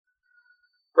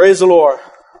Praise the Lord.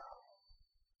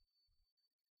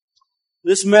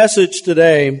 This message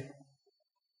today,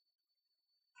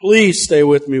 please stay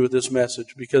with me with this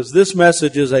message, because this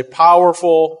message is a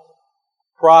powerful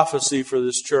prophecy for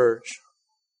this church.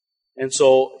 And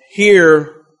so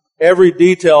hear every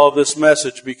detail of this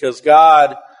message, because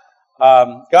God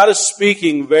is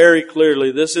speaking very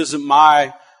clearly. This isn't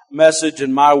my message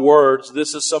and my words.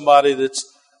 This is somebody that's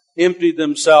emptied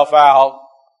themselves out.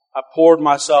 I poured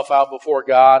myself out before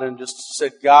God and just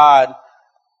said, God,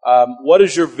 what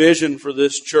is your vision for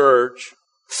this church?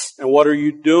 And what are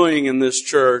you doing in this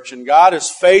church? And God is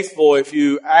faithful. If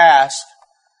you ask,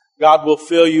 God will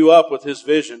fill you up with His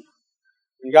vision.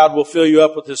 And God will fill you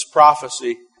up with His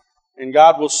prophecy. And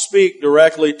God will speak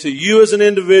directly to you as an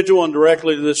individual and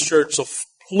directly to this church. So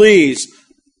please,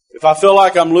 if I feel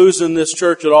like I'm losing this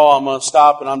church at all, I'm going to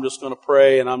stop and I'm just going to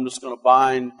pray and I'm just going to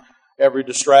bind every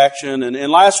distraction. And in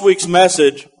last week's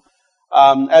message,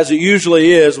 as it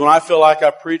usually is, when I feel like I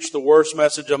preach the worst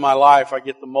message of my life, I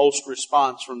get the most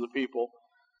response from the people.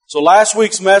 So last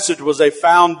week's message was a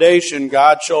foundation.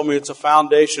 God showed me it's a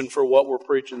foundation for what we're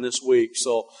preaching this week.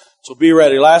 So be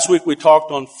ready. Last week we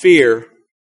talked on fear.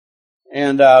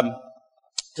 And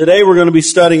today we're going to be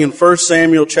studying in 1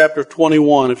 Samuel chapter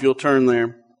 21, if you'll turn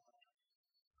there.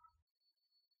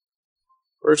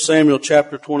 1 Samuel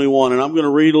chapter 21, and I'm going to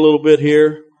read a little bit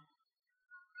here.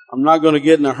 I'm not going to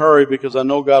get in a hurry because I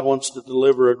know God wants to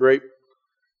deliver a great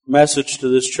message to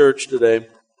this church today.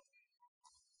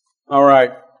 All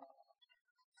right.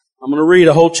 I'm going to read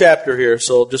a whole chapter here,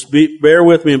 so just bear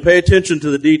with me and pay attention to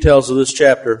the details of this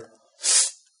chapter.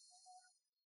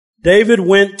 David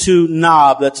went to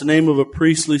Nob, that's the name of a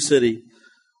priestly city,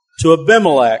 to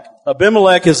Abimelech.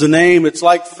 Abimelech is the name, it's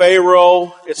like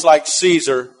Pharaoh, it's like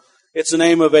Caesar. It's the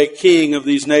name of a king of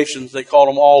these nations. They called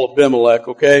them all Abimelech,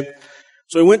 okay?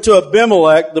 So he went to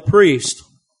Abimelech, the priest.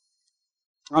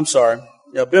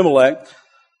 Abimelech,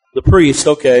 the priest,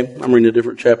 okay. I'm reading a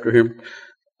different chapter here.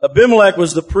 Abimelech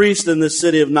was the priest in the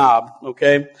city of Nob,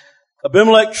 okay?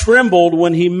 Abimelech trembled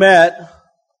when he met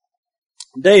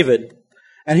David.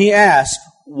 And he asked,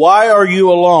 "Why are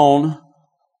you alone?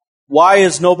 Why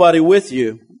is nobody with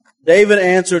you?" David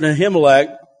answered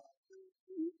Ahimelech,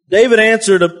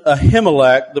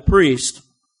 the priest,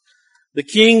 "The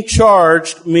king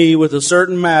charged me with a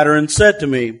certain matter and said to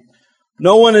me,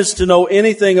 'No one is to know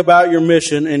anything about your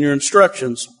mission and your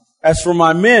instructions. As for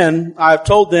my men, I have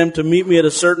told them to meet me at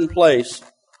a certain place.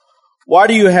 What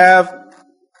do you have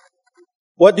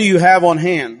on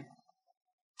hand?'"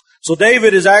 So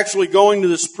David is actually going to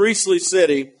this priestly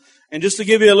city. And just to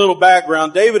give you a little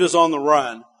background, David is on the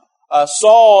run.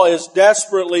 Saul is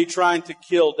desperately trying to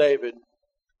kill David.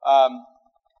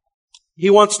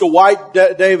 He wants to wipe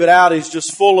David out. He's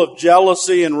just full of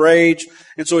jealousy and rage.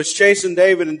 And so he's chasing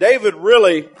David. And David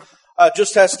really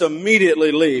just has to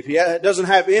immediately leave. He doesn't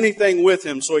have anything with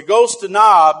him. So he goes to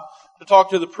Nob to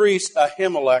talk to the priest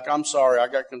Ahimelech. I'm sorry, I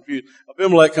got confused.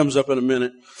 Abimelech comes up in a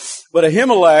minute. But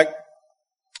Ahimelech,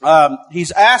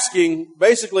 he's asking,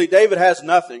 basically David has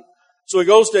nothing. So he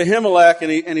goes to Ahimelech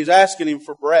and he's asking him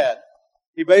for bread.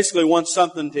 He basically wants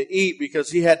something to eat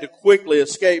because he had to quickly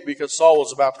escape because Saul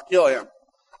was about to kill him.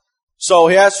 So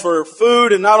he asked for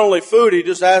food, and not only food, he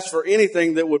just asked for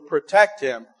anything that would protect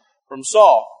him from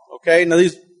Saul. Okay,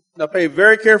 now pay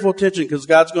very careful attention because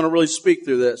God's going to really speak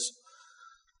through this.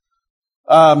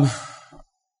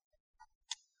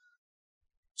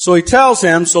 So he tells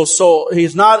him,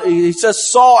 he says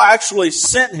Saul actually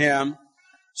sent him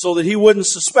so that he wouldn't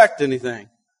suspect anything.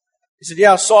 He said,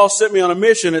 "Yeah, Saul sent me on a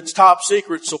mission. It's top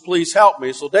secret, so please help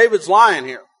me." So David's lying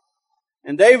here.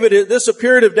 And this is a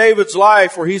period of David's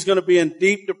life where he's going to be in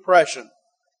deep depression.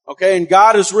 Okay, and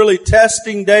God is really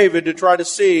testing David to try to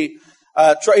see,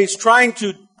 he's trying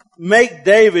to make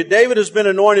David has been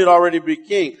anointed already to be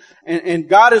king. And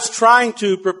God is trying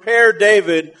to prepare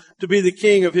David to be the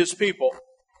king of his people.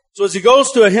 So as he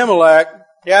goes to Ahimelech,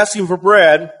 he asks him for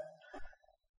bread.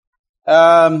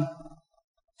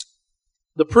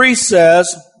 The priest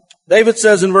says, David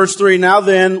says in verse 3, "Now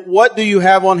then, what do you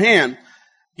have on hand?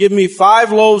 Give me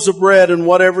 5 loaves of bread and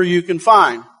whatever you can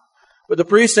find." But the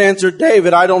priest answered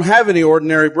David, "I don't have any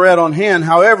ordinary bread on hand.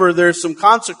 However, there's some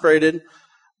consecrated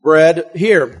bread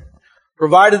here,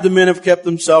 provided the men have kept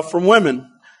themselves from women."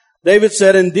 David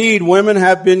said, "Indeed, women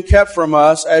have been kept from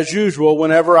us as usual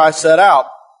whenever I set out.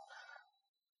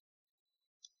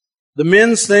 The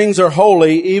men's things are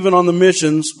holy, even on the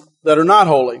missions that are not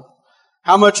holy.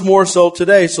 How much more so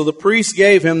today?" So the priest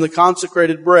gave him the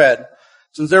consecrated bread.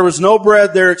 Since there was no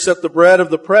bread there except the bread of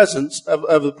the presence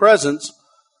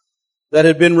that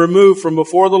had been removed from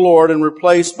before the Lord and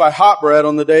replaced by hot bread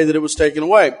on the day that it was taken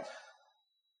away.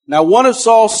 Now one of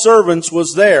Saul's servants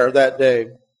was there that day.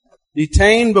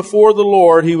 Detained before the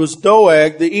Lord, he was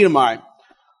Doeg the Edomite,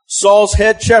 Saul's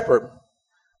head shepherd.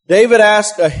 David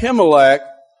asked Ahimelech,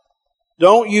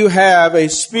 don't you have a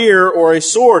spear or a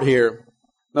sword here?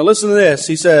 Now listen to this.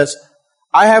 He says,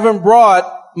 I haven't brought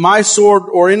my sword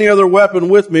or any other weapon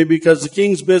with me because the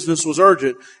king's business was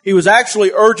urgent. He was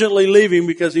actually urgently leaving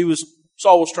because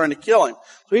Saul was trying to kill him.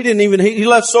 So he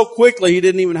left so quickly he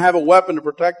didn't even have a weapon to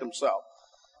protect himself.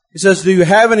 He says, do you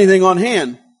have anything on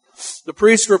hand? The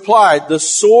priest replied, the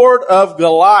sword of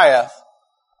Goliath,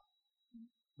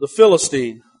 the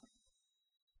Philistine,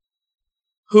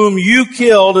 whom you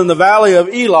killed in the valley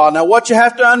of Elah. Now what you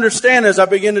have to understand as I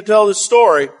begin to tell this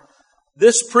story,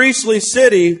 this priestly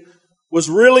city was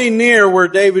really near where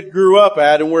David grew up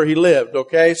at and where he lived,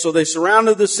 okay? So they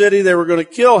surrounded the city, they were going to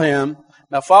kill him.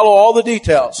 Now follow all the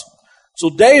details. So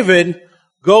David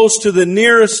goes to the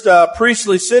nearest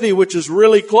priestly city, which is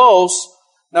really close.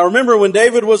 Now remember when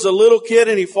David was a little kid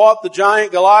and he fought the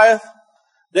giant Goliath,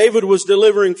 David was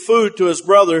delivering food to his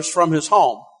brothers from his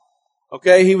home.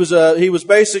 Okay, he was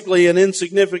basically an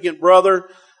insignificant brother.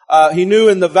 He knew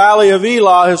in the valley of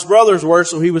Elah his brothers were,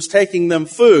 so he was taking them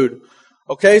food.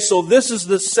 Okay, so this is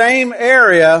the same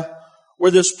area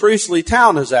where this priestly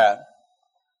town is at.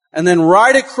 And then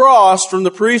right across from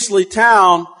the priestly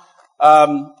town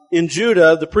in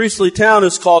Judah, the priestly town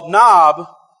is called Nob.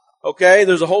 Okay,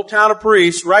 there's a whole town of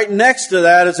priests. Right next to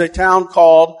that is a town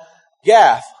called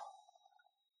Gath.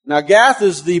 Now Gath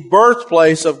is the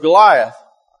birthplace of Goliath.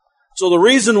 So the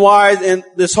reason why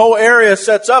this whole area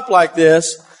sets up like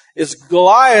this is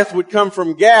Goliath would come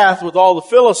from Gath with all the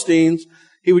Philistines.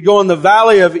 He would go in the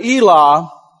valley of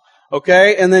Elah,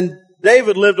 okay, and then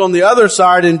David lived on the other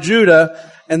side in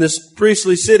Judah, and this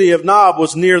priestly city of Nob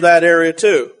was near that area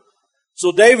too.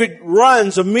 So David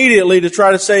runs immediately to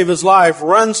try to save his life,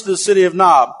 runs to the city of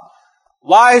Nob,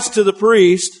 lies to the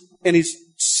priest, and he's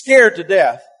scared to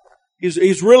death.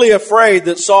 He's really afraid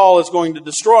that Saul is going to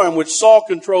destroy him, which Saul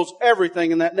controls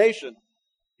everything in that nation.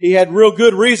 He had real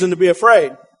good reason to be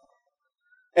afraid.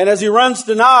 And as he runs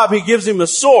to Nob, he gives him a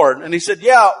sword. And he said,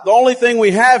 yeah, the only thing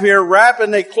we have here, wrapped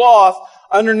in a cloth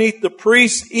underneath the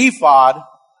priest's ephod,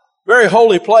 very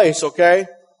holy place, okay,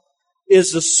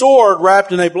 is the sword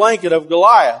wrapped in a blanket of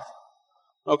Goliath.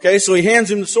 Okay, so he hands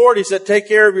him the sword. He said, take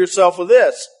care of yourself with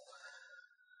this.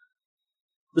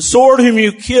 The sword whom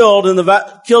you killed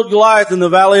Goliath in the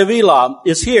valley of Elah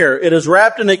is here. It is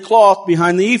wrapped in a cloth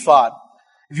behind the ephod.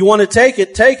 If you want to take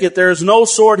it, take it. There is no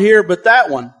sword here but that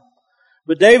one.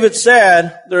 But David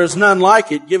said, there is none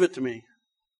like it. Give it to me.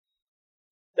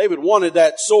 David wanted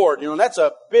that sword. And that's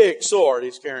a big sword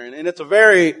he's carrying. And it's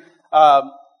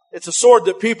it's a sword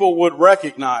that people would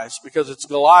recognize because it's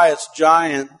Goliath's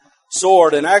giant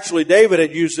sword. And actually David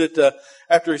had used it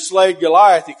after he slayed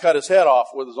Goliath, he cut his head off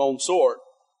with his own sword.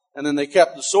 And then they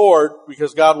kept the sword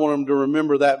because God wanted them to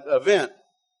remember that event.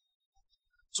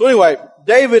 So anyway,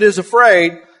 David is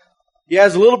afraid. He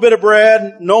has a little bit of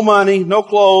bread, no money, no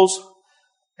clothes,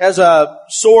 has a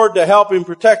sword to help him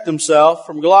protect himself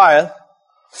from Goliath.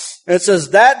 And it says,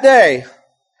 that day,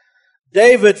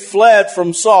 David fled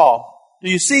from Saul.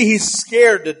 Do you see he's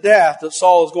scared to death that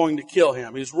Saul is going to kill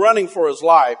him? He's running for his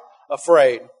life,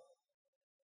 afraid.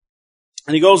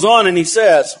 And he goes on and he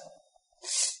says,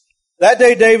 that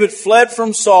day David fled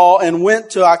from Saul and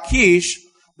went to Achish,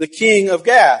 the king of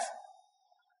Gath.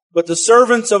 But the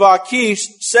servants of Achish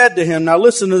said to him, now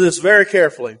listen to this very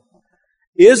carefully.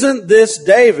 Isn't this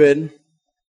David?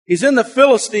 He's in the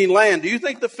Philistine land. Do you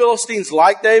think the Philistines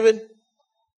like David?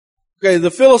 Okay, the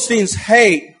Philistines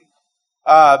hate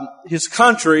his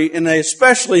country, and they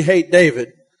especially hate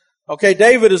David. Okay,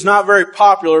 David is not very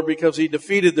popular because he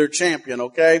defeated their champion,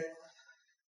 okay?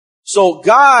 So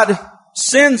God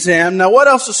sends him. Now what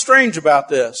else is strange about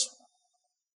this?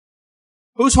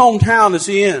 Whose hometown is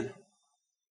he in?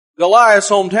 Goliath's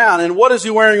hometown. And what is he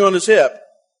wearing on his hip?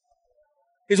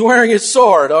 He's wearing his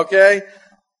sword, okay?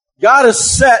 God has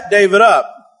set David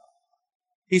up.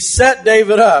 He set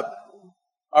David up.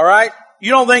 Alright?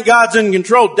 You don't think God's in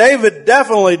control. David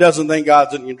definitely doesn't think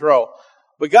God's in control.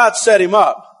 But God set him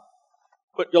up.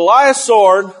 Put Goliath's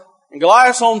sword in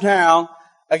Goliath's hometown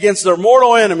against their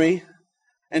mortal enemy,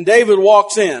 and David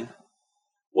walks in.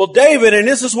 Well, David, and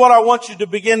this is what I want you to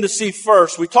begin to see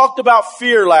first. We talked about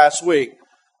fear last week.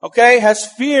 Okay? Has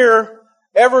fear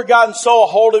ever gotten so a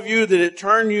hold of you that it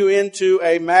turned you into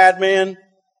a madman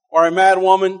or a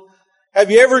madwoman?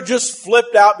 Have you ever just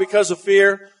flipped out because of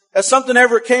fear? Has something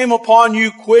ever came upon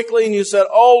you quickly and you said,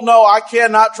 oh no, I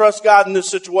cannot trust God in this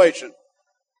situation?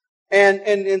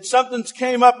 and something's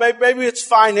came up, maybe it's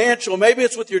financial, maybe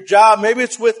it's with your job, maybe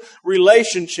it's with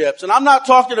relationships. And I'm not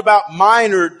talking about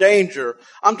minor danger.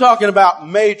 I'm talking about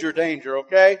major danger,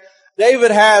 okay?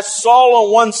 David has Saul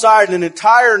on one side and an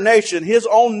entire nation, his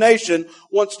own nation,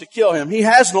 wants to kill him. He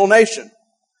has no nation.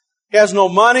 He has no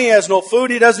money, he has no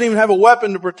food, he doesn't even have a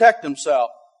weapon to protect himself.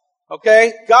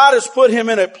 Okay? God has put him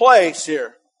in a place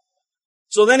here.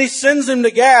 So then he sends him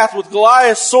to Gath with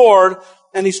Goliath's sword,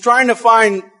 and he's trying to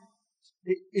find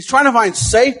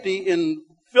safety in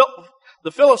with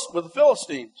the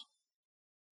Philistines.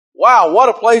 Wow, what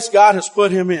a place God has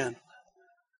put him in.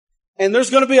 And there's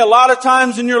going to be a lot of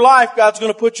times in your life God's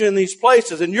going to put you in these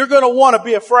places, and you're going to want to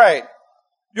be afraid.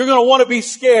 You're going to want to be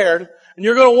scared, and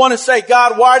you're going to want to say,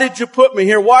 God, why did you put me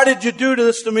here? Why did you do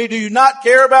this to me? Do you not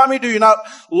care about me? Do you not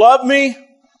love me?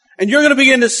 And you're going to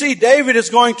begin to see David is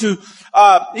going to,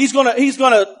 he's going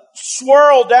to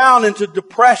swirl down into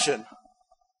depression.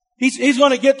 He's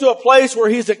going to get to a place where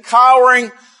he's a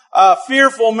cowering,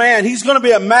 fearful man. He's going to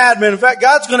be a madman. In fact,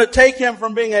 God's going to take him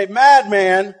from being a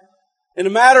madman in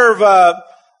a matter of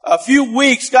a few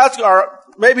weeks, or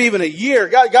maybe even a year.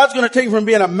 God's going to take him from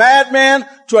being a madman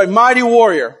to a mighty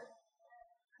warrior.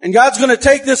 And God's going to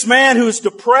take this man who's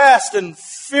depressed and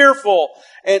fearful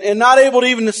and not able to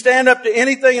even to stand up to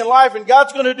anything in life, and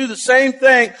God's going to do the same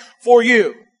thing for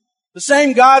you. The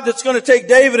same God that's going to take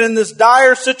David in this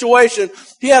dire situation.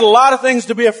 He had a lot of things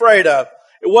to be afraid of.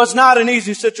 It was not an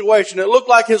easy situation. It looked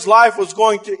like his life was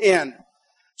going to end.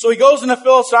 So he goes into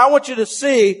Philistine. I want you to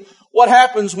see what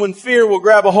happens when fear will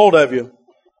grab a hold of you.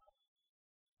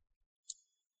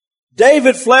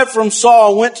 David fled from Saul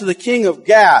and went to the king of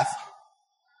Gath.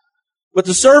 But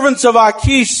the servants of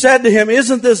Achish said to him,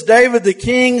 isn't this David the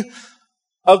king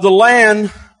of the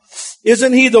land?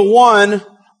 Isn't he the one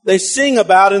they sing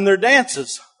about in their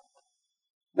dances?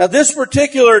 Now this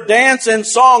particular dance and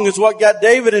song is what got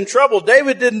David in trouble.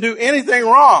 David didn't do anything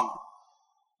wrong.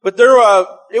 But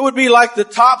it would be like the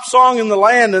top song in the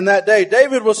land in that day.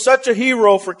 David was such a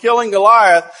hero for killing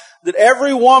Goliath that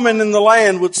every woman in the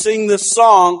land would sing this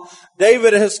song.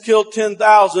 David has killed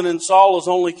 10,000 and Saul has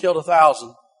only killed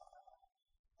 1,000.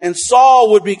 And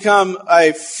Saul would become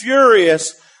a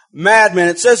furious madman.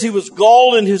 It says he was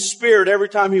galled in his spirit every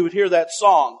time he would hear that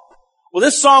song. Well,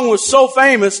 this song was so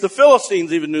famous, the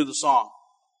Philistines even knew the song.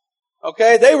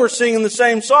 Okay, they were singing the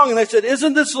same song, and they said,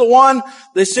 isn't this the one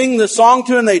they sing the song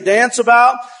to and they dance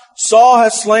about? Saul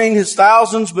has slain his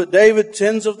thousands, but David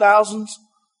tens of thousands.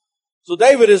 So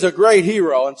David is a great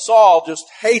hero, and Saul just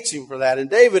hates him for that. And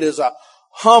David is a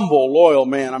humble, loyal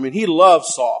man. I mean, he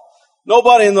loves Saul.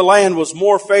 Nobody in the land was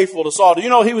more faithful to Saul. Do you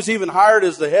know he was even hired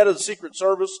as the head of the Secret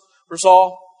Service for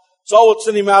Saul? Saul would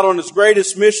send him out on his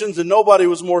greatest missions, and nobody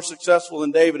was more successful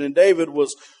than David. And David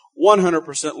was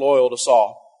 100% loyal to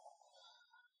Saul.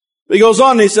 But he goes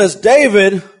on and he says,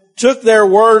 David took their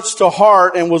words to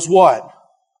heart and was what?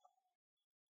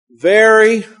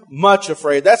 Very much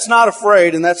afraid. That's not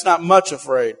afraid, and that's not much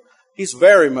afraid. He's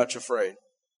very much afraid.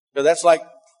 Because that's like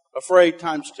afraid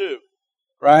times 2,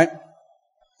 right?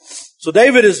 So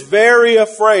David is very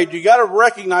afraid. You got to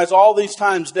recognize all these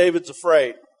times David's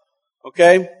afraid.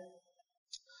 Okay?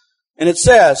 And it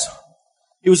says,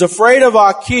 he was afraid of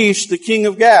Achish, the king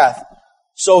of Gath.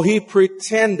 So he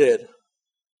pretended.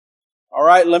 All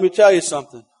right, let me tell you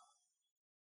something.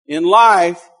 In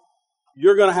life,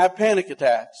 you're going to have panic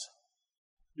attacks.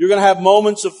 You're going to have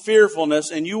moments of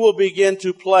fearfulness, and you will begin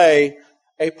to play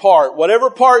a part. Whatever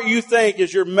part you think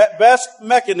is your best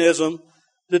mechanism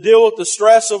to deal with the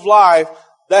stress of life,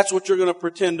 that's what you're going to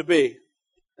pretend to be.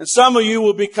 And some of you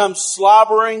will become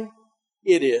slobbering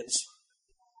idiots.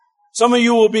 Some of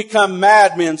you will become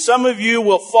madmen. Some of you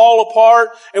will fall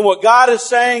apart. And what God is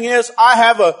saying is, I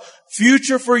have a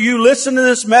future for you. Listen to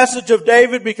this message of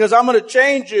David, because I'm going to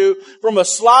change you from a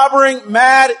slobbering,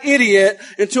 mad idiot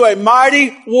into a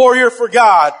mighty warrior for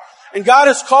God. And God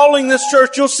is calling this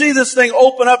church. You'll see this thing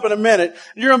open up in a minute.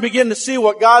 You're going to begin to see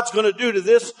what God's going to do to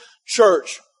this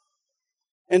church.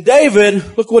 And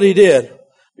David, look what he did.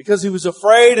 Because he was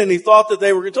afraid and he thought that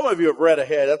they were going to. Some of you have read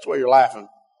ahead. That's why you're laughing.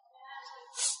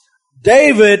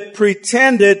 David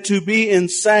pretended to be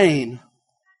insane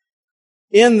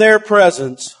in their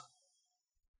presence.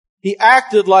 He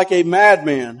acted like a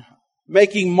madman,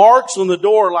 making marks on the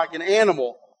door like an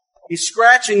animal. He's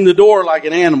scratching the door like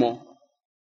an animal.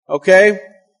 Okay?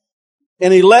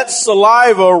 And he let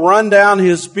saliva run down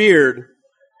his beard.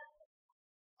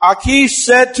 Achish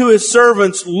said to his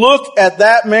servants, look at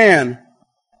that man.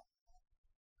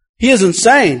 He is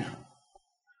insane.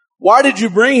 Why did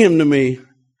you bring him to me?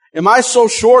 Am I so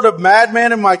short of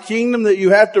madman in my kingdom that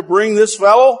you have to bring this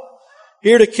fellow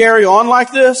here to carry on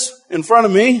like this in front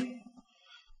of me?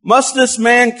 Must this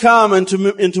man come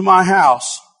into my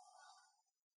house?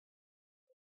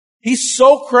 He's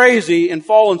so crazy and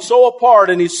fallen so apart,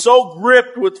 and he's so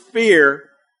gripped with fear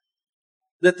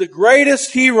that the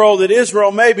greatest hero that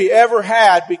Israel maybe ever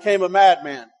had became a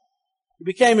madman. He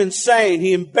became insane.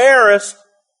 He embarrassed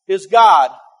his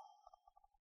God.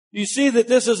 You see that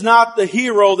this is not the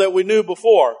hero that we knew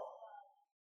before.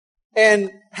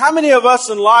 And how many of us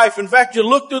in life, in fact, you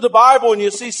look through the Bible and you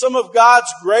see some of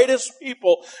God's greatest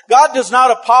people. God does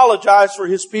not apologize for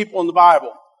His people in the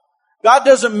Bible. God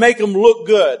doesn't make them look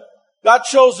good. God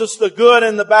shows us the good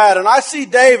and the bad. And I see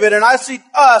David and I see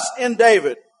us in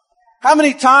David. How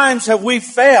many times have we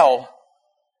failed?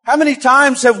 How many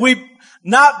times have we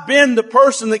not been the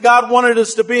person that God wanted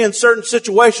us to be in certain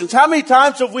situations? How many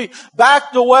times have we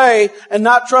backed away and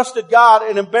not trusted God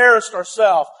and embarrassed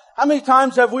ourselves? How many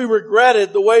times have we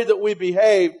regretted the way that we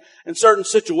behaved in certain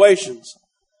situations?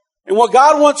 And what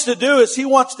God wants to do is He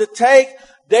wants to take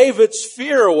David's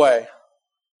fear away.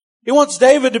 He wants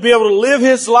David to be able to live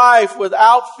his life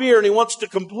without fear, and He wants to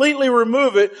completely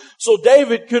remove it so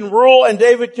David can rule and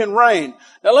David can reign.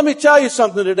 Now let me tell you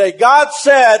something today. God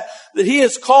said that He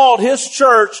has called His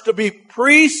church to be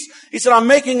priests. He said, I'm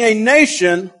making a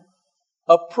nation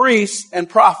of priests and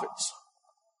prophets.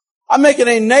 I'm making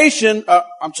a nation of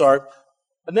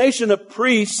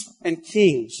priests and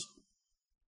kings.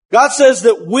 God says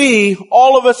that we,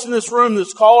 all of us in this room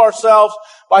that call ourselves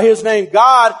by His name,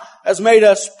 God has made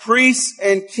us priests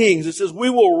and kings. It says we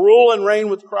will rule and reign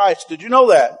with Christ. Did you know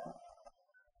that?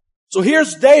 So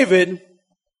here's David.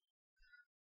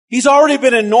 He's already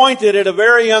been anointed at a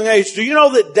very young age. Do you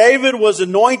know that David was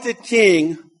anointed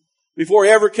king before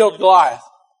he ever killed Goliath?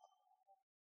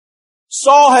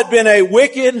 Saul had been a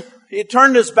wicked, he had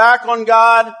turned his back on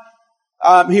God.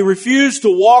 He refused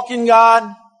to walk in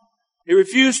God. He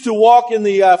refused to walk in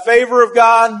the favor of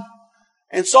God.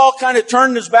 And Saul kind of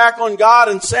turned his back on God,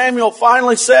 and Samuel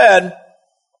finally said,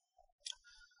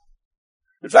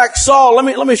 in fact, Saul,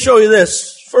 let me show you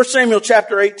this. 1 Samuel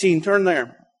chapter 18, turn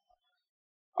there.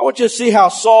 I want you to see how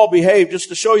Saul behaved just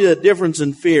to show you the difference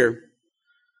in fear.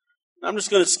 I'm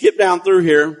just going to skip down through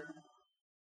here.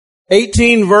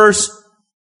 18 verse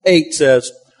 8 says,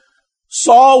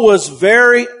 Saul was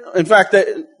very, in fact,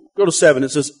 go to 7. It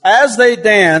says, as they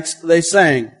danced, they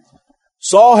sang,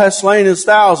 Saul has slain his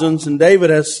thousands, and David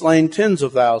has slain tens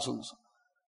of thousands.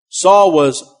 Saul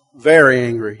was very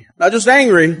angry. Not just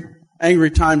angry, angry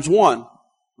times 1.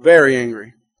 Very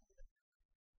angry.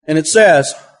 And it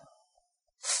says,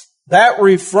 that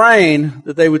refrain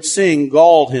that they would sing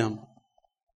galled him.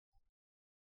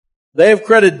 They have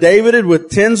credited David with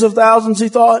tens of thousands, he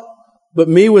thought, but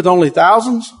me with only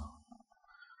thousands?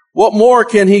 What more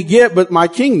can he get but my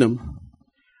kingdom?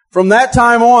 From that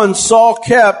time on, Saul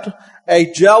kept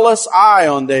a jealous eye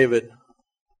on David.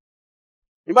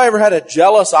 Anybody ever had a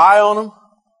jealous eye on him?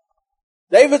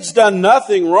 David's done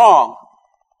nothing wrong.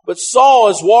 But Saul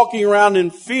is walking around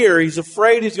in fear. He's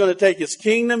afraid he's going to take his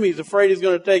kingdom. He's afraid he's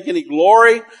going to take any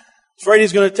glory. He's afraid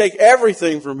he's going to take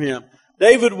everything from him.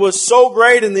 David was so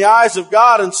great in the eyes of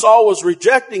God, and Saul was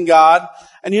rejecting God.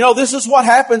 And you know, this is what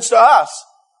happens to us.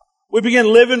 We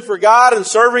begin living for God and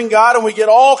serving God, and we get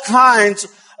all kinds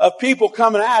of people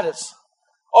coming at us.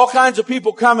 All kinds of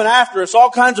people coming after us. All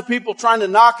kinds of people trying to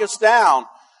knock us down.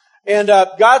 And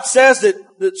God says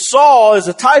that Saul is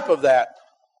a type of that.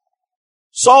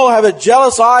 Saul had a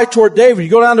jealous eye toward David. You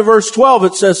go down to verse 12,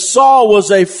 it says, Saul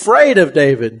was afraid of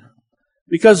David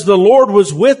because the Lord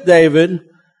was with David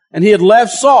and he had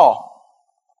left Saul.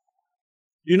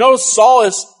 You notice Saul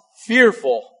is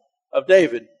fearful of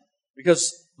David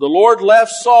because the Lord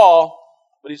left Saul,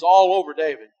 but He's all over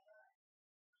David.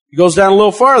 He goes down a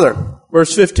little farther.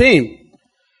 Verse 15.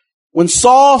 When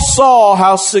Saul saw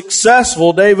how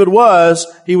successful David was,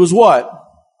 he was what?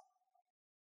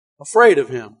 Afraid of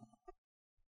him.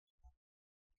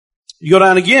 You go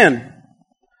down again.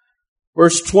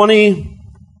 Verse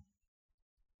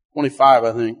 25,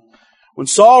 I think. When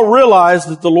Saul realized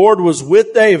that the Lord was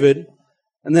with David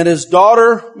and that his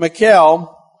daughter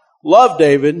Michal loved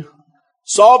David,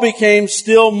 Saul became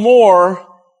still more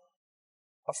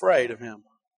afraid of him.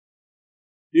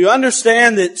 Do you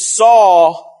understand that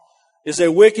Saul is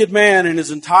a wicked man and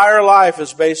his entire life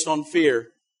is based on fear?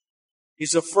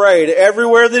 He's afraid.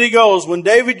 Everywhere that he goes, when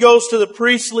David goes to the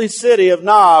priestly city of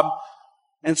Nob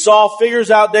and Saul figures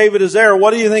out David is there,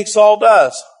 what do you think Saul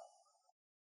does?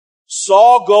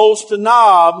 Saul goes to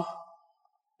Nob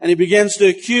and he begins to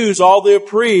accuse all the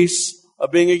priests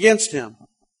of being against him.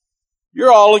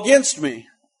 You're all against me.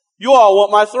 You all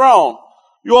want my throne.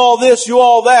 You all this, you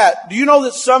all that. Do you know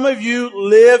that some of you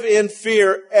live in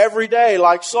fear every day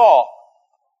like Saul?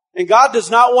 And God does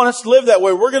not want us to live that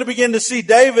way. We're going to begin to see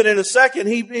David in a second.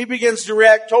 He begins to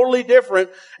react totally different,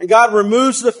 and God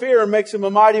removes the fear and makes him a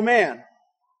mighty man.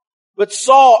 But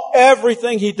Saul,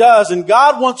 everything he does, and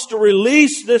God wants to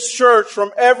release this church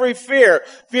from every fear.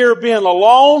 Fear of being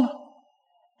alone,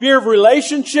 fear of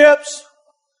relationships,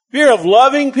 fear of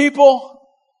loving people.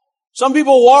 Some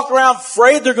people walk around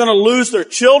afraid they're going to lose their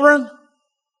children,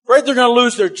 afraid they're going to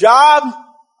lose their job.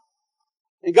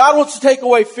 And God wants to take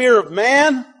away fear of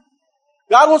man.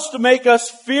 God wants to make us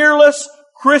fearless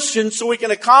Christians so we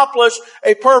can accomplish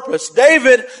a purpose.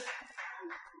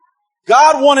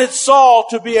 God wanted Saul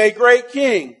to be a great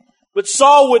king, but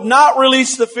Saul would not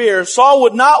release the fear. Saul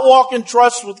would not walk in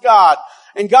trust with God.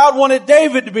 And God wanted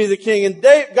David to be the king. And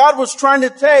God was trying to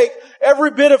take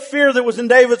every bit of fear that was in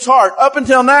David's heart. Up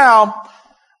until now,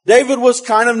 David was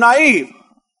kind of naive.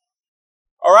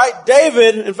 All right,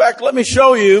 David, in fact, let me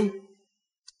show you.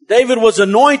 David was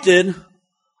anointed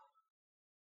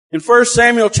in 1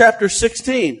 Samuel chapter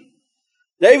 16.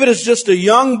 David is just a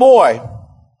young boy.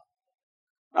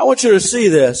 I want you to see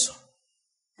this.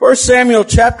 1 Samuel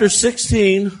chapter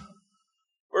 16,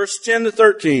 verse 10 to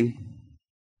 13.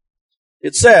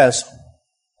 It says,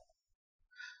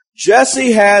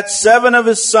 Jesse had 7 of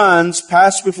his sons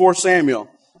pass before Samuel.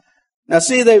 Now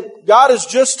see, God has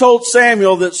just told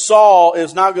Samuel that Saul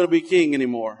is not going to be king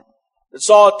anymore. That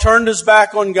Saul had turned his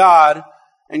back on God,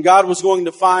 and God was going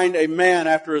to find a man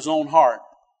after his own heart.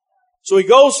 So he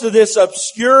goes to this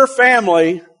obscure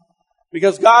family,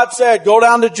 because God said, go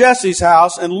down to Jesse's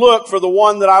house and look for the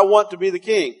one that I want to be the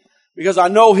king, because I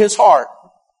know his heart.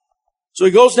 So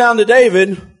he goes down to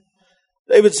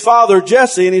David's father,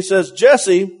 Jesse, and he says,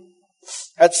 Jesse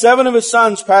had 7 of his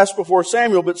sons pass before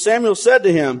Samuel, but Samuel said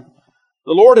to him,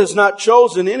 the Lord has not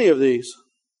chosen any of these.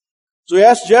 So he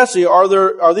asked Jesse,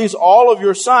 are these all of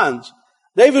your sons?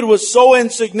 David was so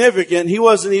insignificant, he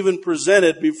wasn't even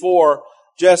presented before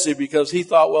Jesse because he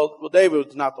thought, well, David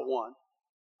was not the one.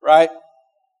 Right?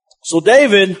 So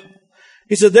David,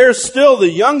 he said, there's still the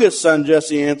youngest son,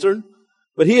 Jesse answered,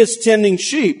 but he is tending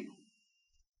sheep.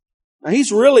 Now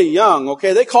he's really young,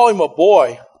 okay? They call him a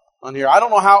boy on here. I don't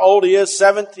know how old he is,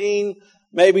 17,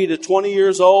 maybe to 20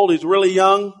 years old. He's really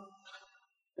young.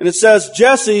 And it says,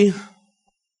 Jesse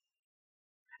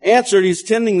answered, he's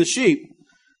tending the sheep.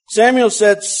 Samuel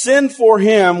said, send for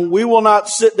him. We will not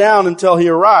sit down until he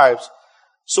arrives.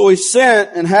 So he sent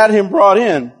and had him brought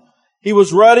in. He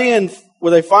was ruddy and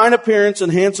with a fine appearance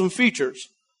and handsome features.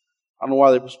 I don't know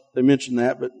why they mentioned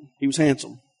that, but he was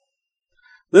handsome.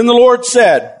 Then the Lord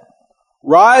said,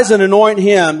 rise and anoint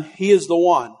him. He is the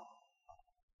one.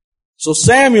 So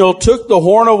Samuel took the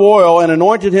horn of oil and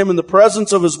anointed him in the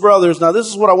presence of his brothers. Now this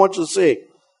is what I want you to see.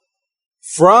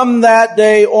 From that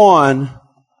day on,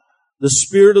 the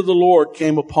Spirit of the Lord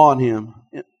came upon him,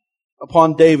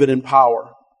 upon David in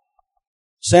power.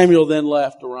 Samuel then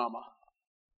left to Ramah.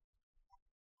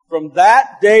 From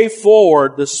that day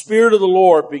forward, the Spirit of the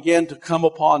Lord began to come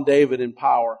upon David in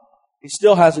power. He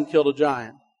still hasn't killed a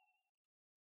giant.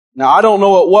 Now, I don't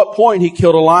know at what point he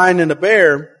killed a lion and a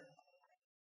bear,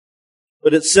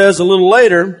 but it says a little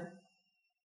later,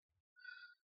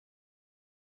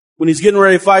 when he's getting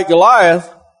ready to fight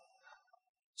Goliath,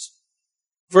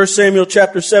 1 Samuel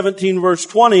chapter 17, verse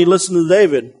 20, listen to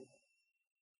David.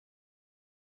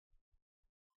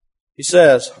 He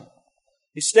says,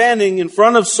 he's standing in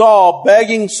front of Saul,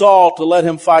 begging Saul to let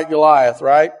him fight Goliath,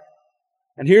 right?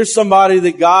 And here's somebody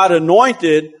that God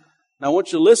anointed. Now I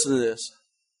want you to listen to this.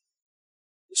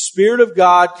 The Spirit of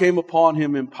God came upon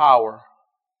him in power.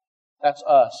 That's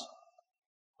us.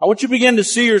 I want you to begin to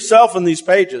see yourself in these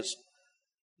pages.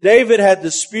 David had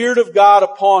the Spirit of God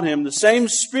upon him, the same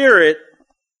Spirit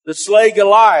that slayed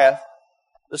Goliath,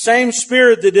 the same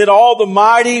Spirit that did all the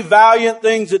mighty, valiant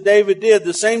things that David did,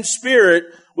 the same Spirit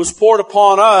was poured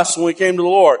upon us when we came to the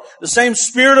Lord. The same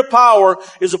Spirit of power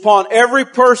is upon every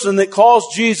person that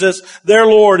calls Jesus their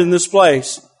Lord in this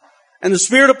place. And the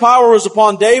Spirit of power was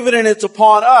upon David, and it's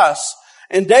upon us.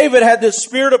 And David had this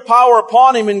Spirit of power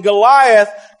upon him, and Goliath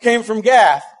came from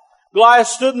Gath. Goliath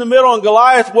stood in the middle, and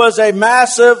Goliath was a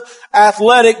massive,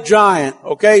 athletic giant.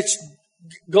 Okay?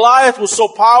 Goliath was so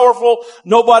powerful,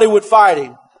 nobody would fight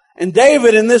him. And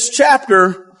David, in this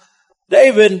chapter,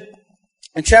 in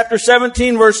chapter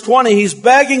 17, verse 20, he's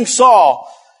begging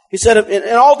Saul. He said,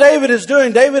 and all David is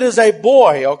doing, David is a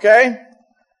boy, okay?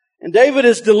 And David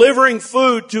is delivering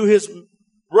food to his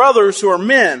brothers who are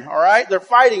men, all right? They're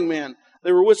fighting men.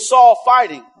 They were with Saul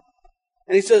fighting.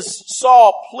 And he says,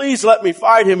 Saul, please let me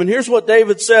fight him. And here's what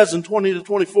David says in 20 to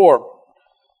 24.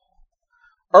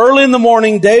 Early in the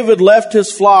morning, David left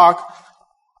his flock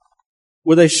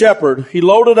with a shepherd. He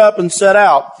loaded up and set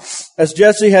out, as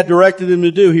Jesse had directed him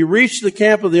to do. He reached the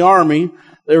camp of the army.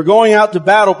 They were going out to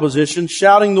battle position,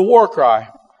 shouting the war cry.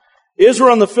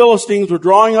 Israel and the Philistines were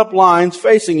drawing up lines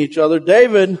facing each other.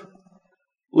 David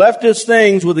left his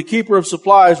things with the keeper of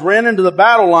supplies, ran into the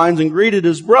battle lines, and greeted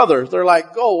his brothers. They're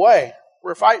like, go away.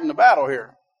 We're fighting the battle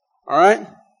here. All right?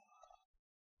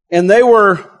 And they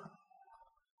were,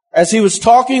 as he was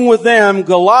talking with them,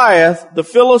 Goliath, the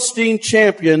Philistine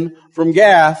champion from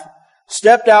Gath,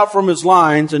 stepped out from his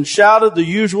lines and shouted the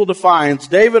usual defiance.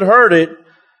 David heard it,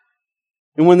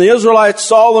 and when the Israelites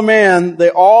saw the man, they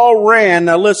all ran.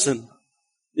 Now listen,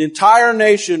 the entire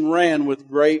nation ran with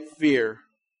great fear.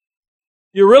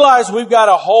 You realize we've got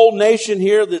a whole nation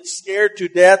here that's scared to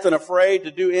death and afraid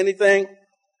to do anything?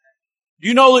 Do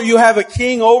you know that you have a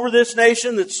king over this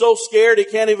nation that's so scared he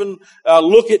can't even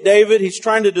look at David? He's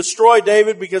trying to destroy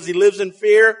David because he lives in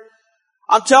fear.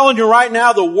 I'm telling you right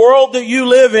now, the world that you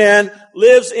live in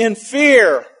lives in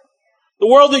fear. The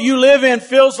world that you live in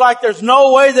feels like there's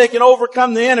no way they can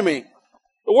overcome the enemy.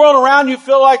 The world around you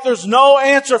feels like there's no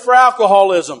answer for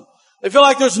alcoholism. They feel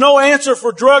like there's no answer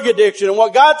for drug addiction. And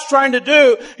what God's trying to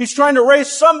do, He's trying to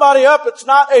raise somebody up that's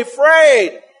not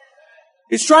afraid.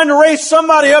 He's trying to raise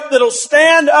somebody up that'll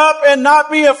stand up and not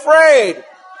be afraid.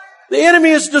 The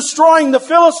enemy is destroying. The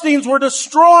Philistines were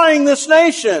destroying this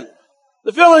nation.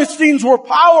 The Philistines were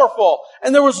powerful.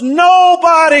 And there was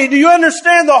nobody, do you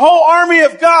understand, the whole army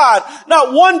of God,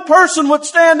 not one person would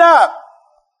stand up.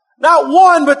 Not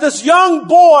one, but this young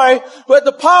boy who had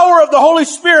the power of the Holy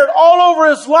Spirit all over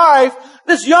his life,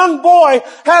 this young boy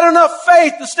had enough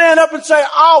faith to stand up and say,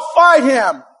 I'll fight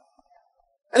him.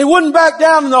 And he wouldn't back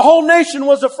down, and the whole nation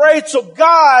was afraid. So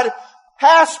God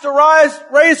has to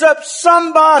raise up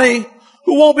somebody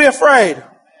who won't be afraid.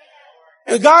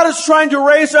 And God is trying to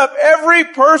raise up every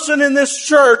person in this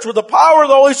church with the power of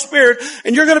the Holy Spirit,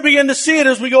 and you're going to begin to see it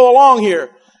as we go along here.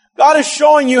 God is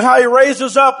showing you how He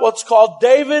raises up what's called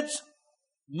David's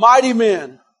mighty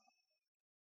men.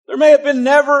 There may have been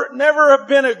never have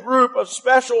been a group of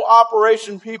special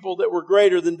operation people that were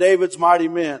greater than David's mighty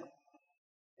men.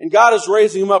 And God is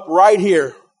raising them up right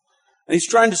here. And He's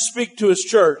trying to speak to His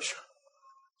church.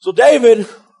 So David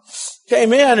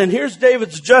came in, and here's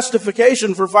David's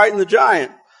justification for fighting the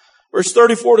giant. Verse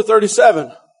 34 to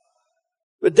 37.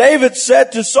 But David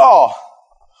said to Saul,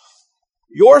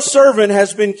 your servant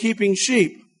has been keeping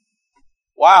sheep.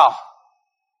 Wow.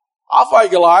 I'll fight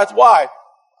Goliath. Why?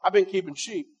 I've been keeping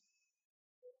sheep.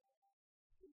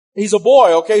 He's a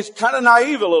boy, okay? He's kind of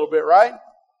naive a little bit, right?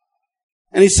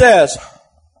 And he says,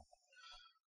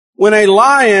 when a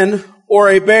lion or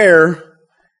a bear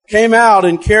came out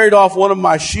and carried off one of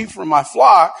my sheep from my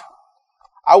flock,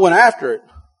 I went after it.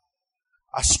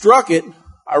 I struck it.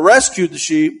 I rescued the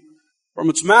sheep from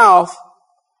its mouth.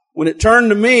 When it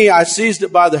turned to me, I seized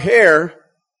it by the hair.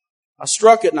 I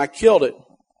struck it and I killed it.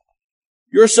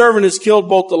 Your servant has killed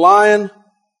both the lion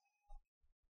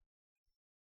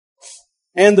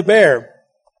and the bear.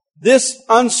 This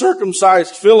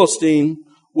uncircumcised Philistine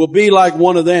will be like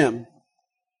one of them,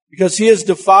 because he has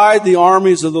defied the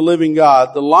armies of the living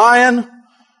God. The lion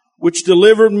which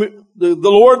delivered me, the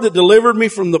Lord that delivered me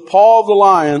from the paw of the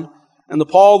lion and the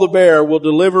paw of the bear will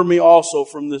deliver me also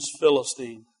from this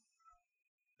Philistine.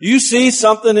 Do you see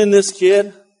something in this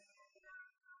kid?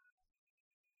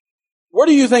 Where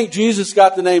do you think Jesus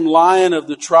got the name Lion of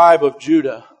the tribe of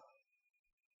Judah?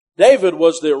 David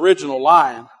was the original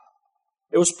lion.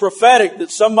 It was prophetic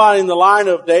that somebody in the line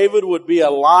of David would be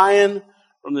a lion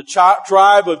from the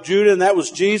tribe of Judah, and that was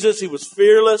Jesus. He was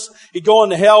fearless. He'd go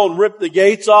into hell and rip the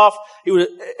gates off.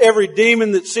 Every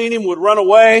demon that seen him would run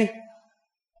away.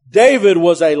 David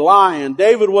was a lion.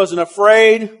 David wasn't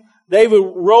afraid. David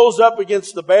rose up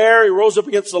against the bear. He rose up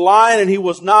against the lion, and he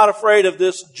was not afraid of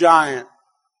this giant.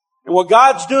 And what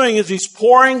God's doing is He's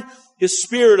pouring His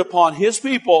Spirit upon His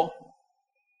people.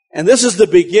 And this is the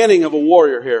beginning of a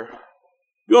warrior here.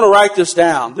 You want to write this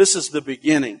down. This is the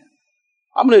beginning.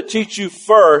 I'm going to teach you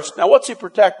first. Now, what's He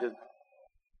protected?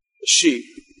 The sheep.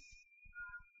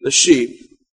 The sheep.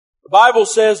 The Bible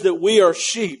says that we are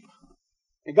sheep.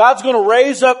 And God's going to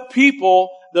raise up people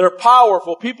that are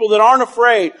powerful, people that aren't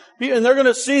afraid. And they're going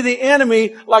to see the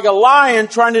enemy like a lion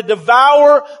trying to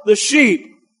devour the sheep.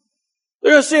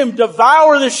 They're going to see him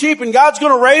devour the sheep, and God's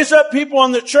going to raise up people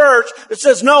in the church that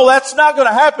says, no, that's not going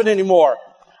to happen anymore.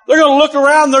 They're going to look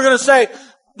around, they're going to say,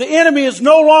 the enemy is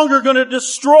no longer going to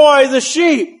destroy the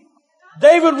sheep.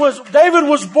 David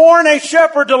was born a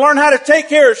shepherd to learn how to take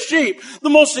care of sheep, the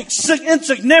most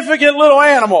insignificant little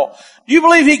animal. Do you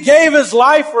believe he gave his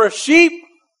life for a sheep?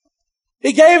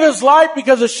 He gave his life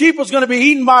because a sheep was going to be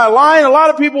eaten by a lion. A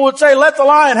lot of people would say, let the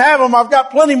lion have him. I've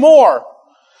got plenty more.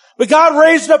 But God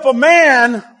raised up a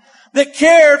man that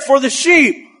cared for the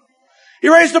sheep. He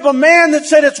raised up a man that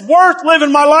said, it's worth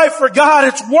living my life for God.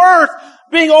 It's worth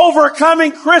being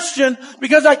overcoming Christian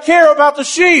because I care about the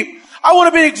sheep. I want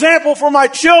to be an example for my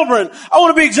children. I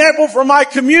want to be an example for my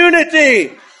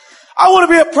community. I want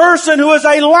to be a person who is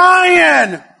a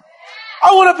lion.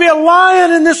 I want to be a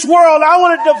lion in this world. I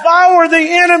want to devour the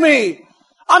enemy.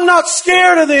 I'm not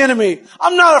scared of the enemy.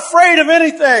 I'm not afraid of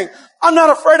anything. I'm not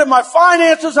afraid of my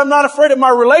finances. I'm not afraid of my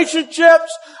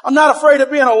relationships. I'm not afraid of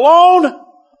being alone.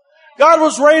 God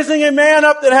was raising a man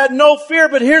up that had no fear,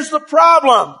 but here's the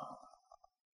problem.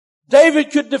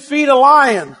 David could defeat a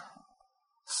lion.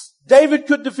 David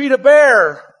could defeat a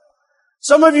bear.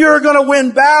 Some of you are going to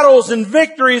win battles and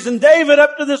victories, and David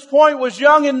up to this point was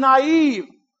young and naive.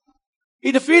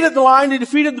 He defeated the lion, he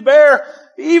defeated the bear,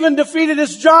 he even defeated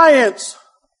his giants.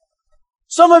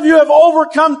 Some of you have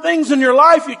overcome things in your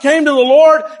life. You came to the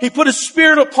Lord, He put His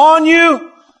Spirit upon you.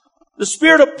 The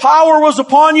Spirit of power was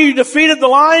upon you. You defeated the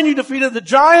lion, you defeated the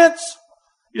giants,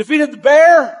 you defeated the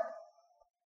bear.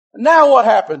 And now what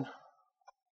happened?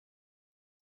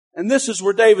 And this is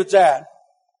where David's at.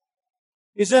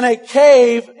 He's in a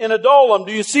cave in Adullam.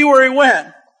 Do you see where he went?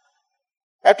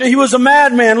 After he was a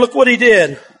madman, look what he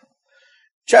did.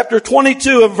 Chapter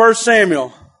 22 of 1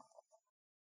 Samuel.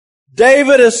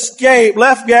 David escaped,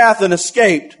 left Gath and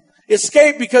escaped.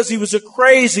 Escaped because he was a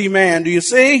crazy man. Do you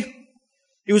see?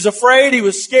 He was afraid, he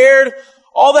was scared.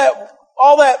 All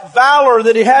that valor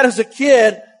that he had as a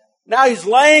kid, now he's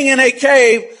laying in a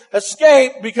cave,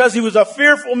 escaped because he was a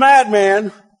fearful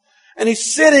madman, and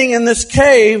he's sitting in this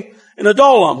cave in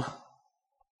Adullam.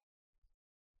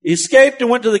 He escaped and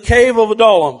went to the cave of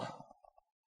Adullam.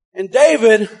 And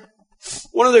David,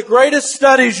 one of the greatest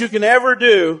studies you can ever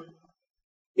do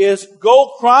is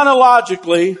go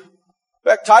chronologically. In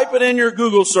fact, type it in your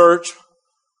Google search.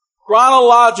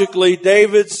 Chronologically,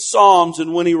 David's Psalms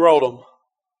and when he wrote them.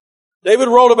 David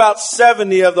wrote about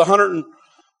 70 of the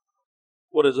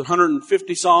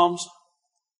 150 Psalms?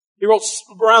 He wrote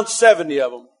around 70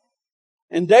 of them.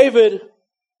 And David,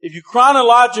 if you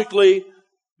chronologically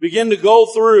begin to go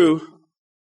through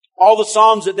all the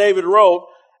Psalms that David wrote,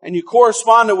 and you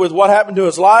correspond it with what happened to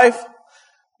his life,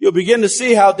 you'll begin to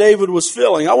see how David was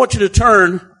feeling. I want you to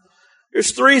turn.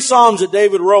 There's 3 Psalms that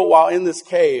David wrote while in this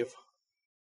cave.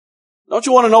 Don't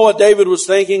you want to know what David was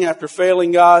thinking after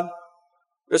failing God?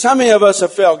 Because how many of us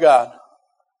have failed God?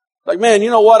 Like, man, you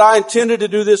know what? I intended to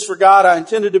do this for God. I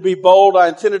intended to be bold. I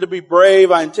intended to be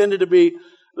brave. I intended to be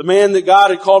the man that God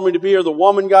had called me to be or the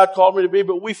woman God called me to be,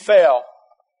 but we fail.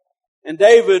 And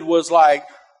David was like,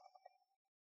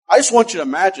 I just want you to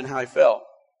imagine how he felt.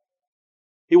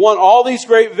 He won all these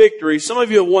great victories. Some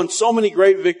of you have won so many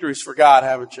great victories for God,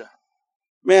 haven't you?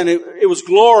 Man, it was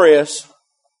glorious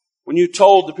when you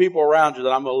told the people around you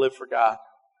that I'm going to live for God.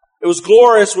 It was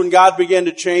glorious when God began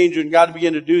to change you and God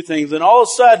began to do things. And all of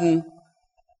a sudden,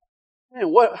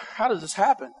 man, how does this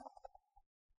happen?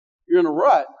 You're in a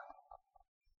rut.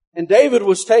 And David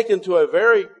was taken to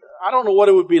I don't know what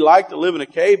it would be like to live in a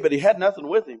cave, but he had nothing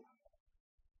with him.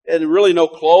 He had really no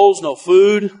clothes, no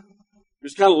food. He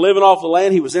was kind of living off the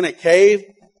land. He was in a cave.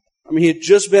 I mean, he had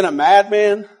just been a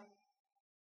madman.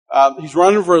 He's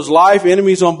running for his life,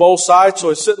 enemies on both sides, so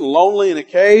he's sitting lonely in a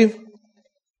cave.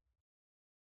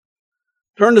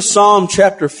 Turn to Psalm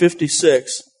chapter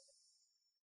 56.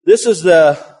 This is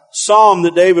the psalm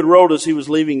that David wrote as he was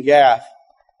leaving Gath.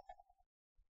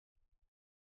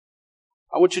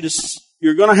 I want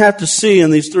you're going to have to see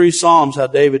in these 3 Psalms how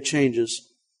David changes.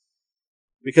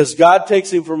 Because God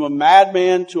takes him from a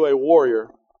madman to a warrior.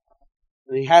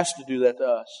 And He has to do that to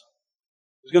us.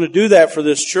 He's going to do that for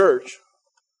this church.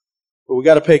 But we've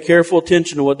got to pay careful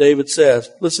attention to what David says.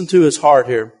 Listen to his heart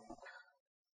here.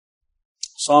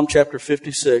 Psalm chapter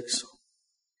 56.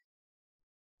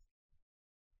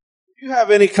 If you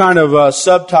have any kind of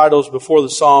subtitles before the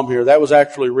psalm here, that was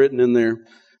actually written in there.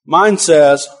 Mine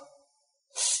says,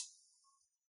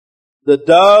 "The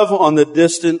dove on the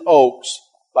distant oaks"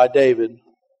 by David,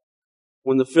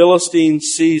 when the Philistines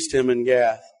seized him in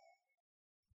Gath.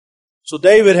 So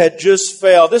David had just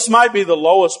failed. This might be the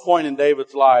lowest point in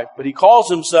David's life, but he calls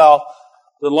himself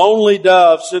the lonely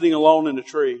dove sitting alone in a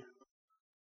tree,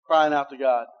 crying out to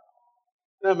God.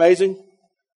 Isn't that amazing?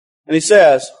 And he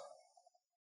says,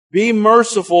 "Be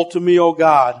merciful to me, O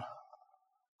God,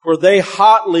 for they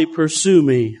hotly pursue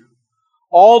me.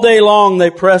 All day long they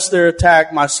press their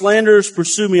attack. My slanderers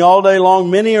pursue me all day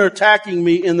long. Many are attacking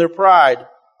me in their pride.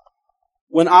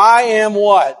 When I am"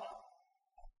 what?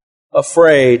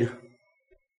 "Afraid.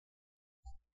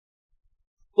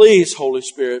 Please, Holy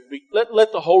Spirit,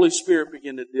 let the Holy Spirit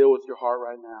begin to deal with your heart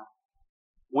right now.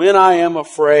 When I am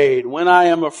afraid, when I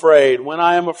am afraid, when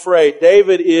I am afraid.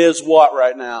 David is what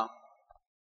right now?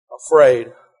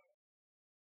 Afraid.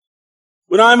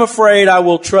 When I am afraid, I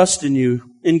will trust in you.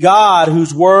 In God,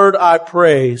 whose word I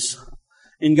praise.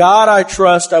 In God I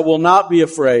trust, I will not be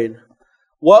afraid.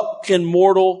 What can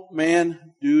mortal man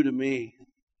do to me?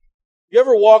 You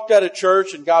ever walked out of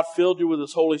church and God filled you with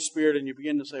His Holy Spirit and you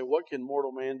begin to say, what can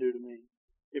mortal man do to me?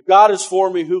 If God is for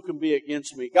me, who can be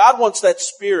against me? God wants that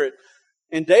Spirit.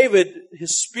 And David,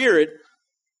 his spirit,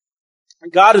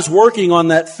 God is working on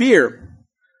that fear.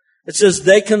 It says,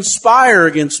 they conspire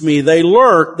against me. They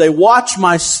lurk. They watch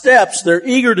my steps. They're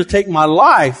eager to take my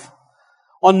life.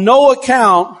 On no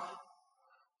account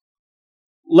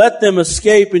let them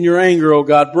escape in your anger, O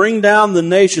God. Bring down the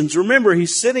nations. Remember,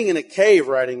 he's sitting in a cave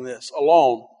writing this,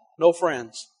 alone. No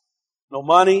friends. No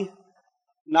money.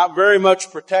 Not very much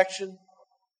protection.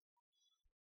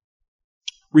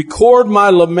 Record my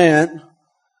lament.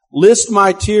 List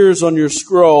my tears on your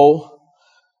scroll.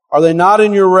 Are they not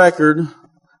in your record?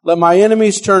 Let my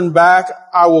enemies turn back.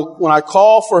 When I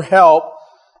call for help,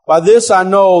 by this I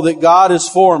know that God is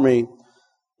for me.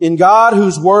 In God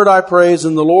whose word I praise,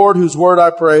 in the Lord whose word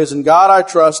I praise, in God I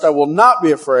trust, I will not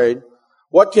be afraid.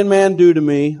 What can man do to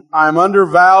me? I am under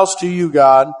vows to you,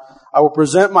 God. I will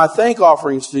present my thank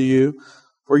offerings to you,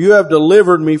 for you have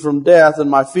delivered me from death and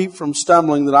my feet from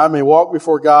stumbling, that I may walk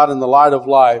before God in the light of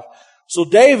life. So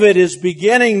David is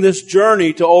beginning this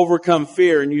journey to overcome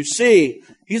fear. And you see,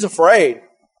 he's afraid.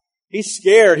 He's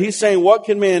scared. He's saying, what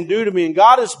can man do to me? And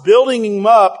God is building him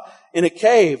up in a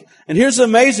cave. And here's the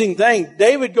amazing thing.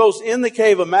 David goes in the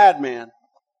cave a madman,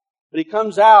 but he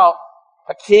comes out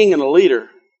a king and a leader.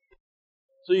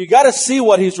 So you got to see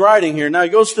what he's writing here. Now he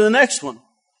goes to the next one.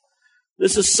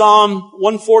 This is Psalm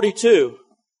 142.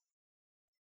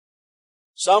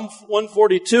 Psalm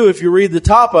 142, if you read the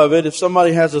top of it, if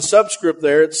somebody has a subscript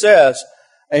there, it says,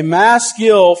 a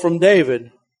maskil from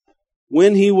David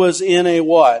when he was in a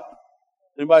what?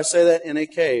 Anybody say that? In a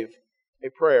cave. A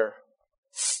prayer.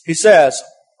 He says,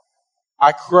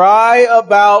 I cry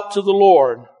about to the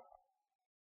Lord.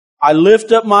 I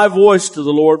lift up my voice to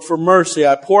the Lord for mercy.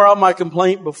 I pour out my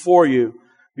complaint before you.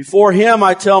 Before Him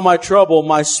I tell my trouble.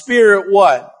 My spirit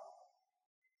what?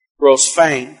 Grows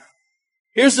faint.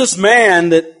 Here's this man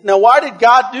that, now why did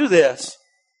God do this?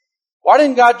 Why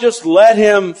didn't God just let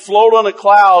him float on a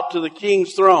cloud to the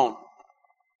king's throne?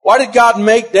 Why did God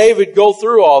make David go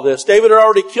through all this? David had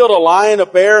already killed a lion, a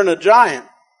bear, and a giant.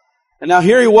 And now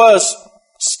here he was,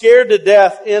 scared to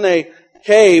death in a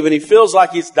cave, and he feels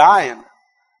like he's dying.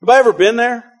 Anybody ever been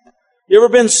there? You ever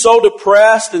been so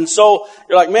depressed and so,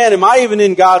 you're like, man, am I even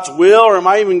in God's will, or am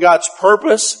I even God's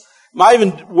purpose? Am I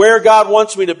even where God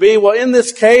wants me to be? Well, in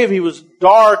this cave, he was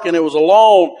dark and it was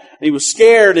alone and he was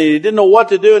scared and he didn't know what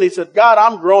to do. And he said, God,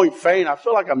 I'm growing faint. I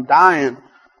feel like I'm dying.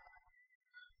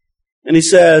 And he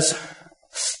says,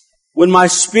 when my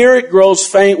spirit grows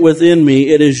faint within me,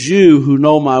 it is you who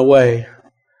know my way.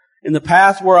 In the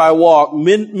path where I walk,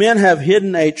 men have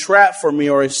hidden a trap for me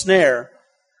or a snare.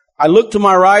 I look to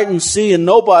my right and see, and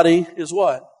nobody is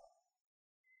what?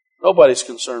 Nobody's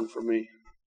concerned for me.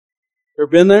 Ever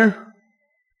been there?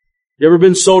 You ever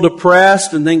been so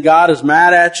depressed and then God is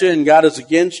mad at you and God is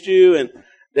against you? And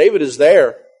David is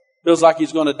there. Feels like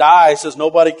he's going to die. He says,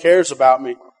 nobody cares about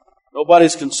me.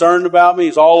 Nobody's concerned about me.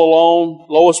 He's all alone.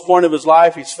 Lowest point of his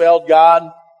life. He's failed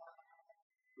God.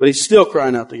 But he's still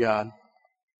crying out to God.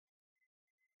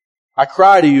 I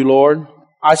cry to you, Lord.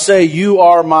 I say, you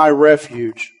are my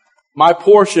refuge, my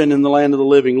portion in the land of the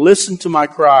living. Listen to my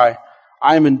cry.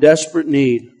 I am in desperate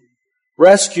need.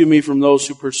 Rescue me from those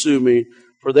who pursue me,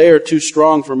 for they are too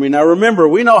strong for me. Now remember,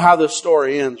 we know how this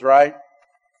story ends, right?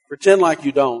 Pretend like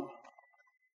you don't.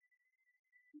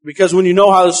 Because when you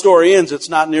know how the story ends, it's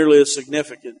not nearly as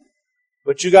significant.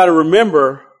 But you got to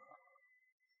remember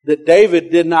that David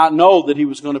did not know that he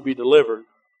was going to be delivered.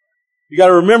 You got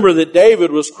to remember that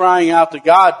David was crying out to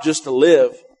God just to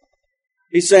live.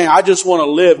 He's saying, I just want to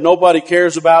live. Nobody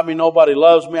cares about me. Nobody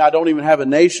loves me. I don't even have a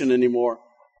nation anymore.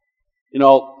 You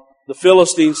know, the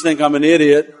Philistines think I'm an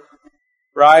idiot,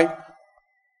 right?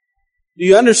 Do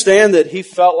you understand that he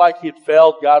felt like he had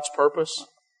failed God's purpose?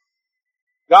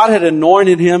 God had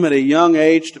anointed him at a young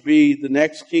age to be the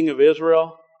next king of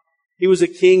Israel. He was a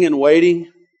king in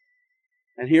waiting.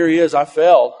 And here he is, I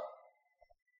failed.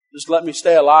 Just let me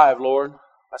stay alive, Lord.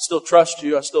 I still trust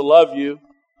you. I still love you.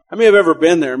 How many have ever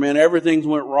been there, man? Everything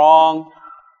went wrong.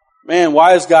 Man,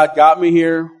 why has God got me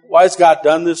here? Why has God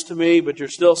done this to me? But you're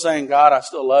still saying, God, I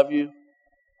still love you.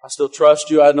 I still trust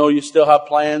you. I know you still have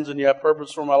plans and you have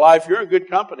purpose for my life. You're in good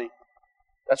company.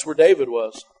 That's where David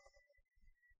was.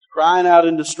 Crying out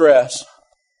in distress.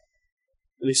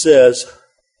 And he says,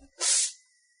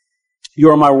 "You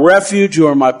are my refuge, you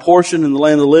are my portion in the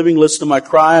land of the living. Listen to my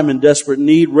cry, I'm in desperate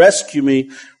need. Rescue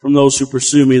me from those who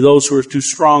pursue me, those who are too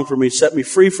strong for me. Set me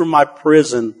free from my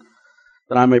prison,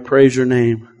 that I may praise your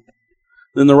name.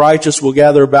 Then the righteous will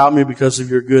gather about me because of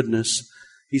your goodness."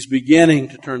 He's beginning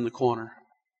to turn the corner.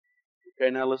 Okay,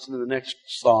 now listen to the next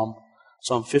psalm,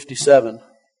 Psalm 57.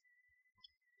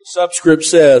 The subscript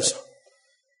says,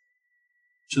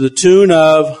 to the tune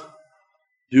of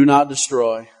 "Do Not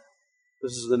Destroy."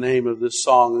 This is the name of this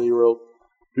song that he wrote.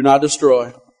 "Do not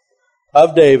destroy."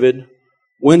 Of David,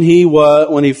 when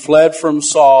he fled from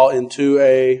Saul into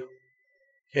a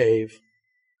cave.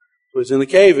 So he's in the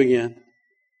cave again.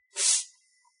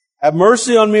 "Have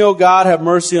mercy on me, O God, have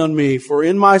mercy on me. For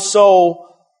in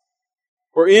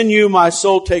you my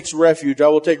soul takes refuge. I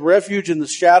will take refuge in the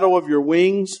shadow of your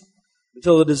wings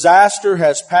until the disaster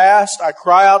has passed. I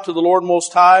cry out to the Lord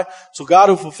Most High." So God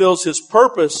who fulfills His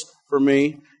purpose for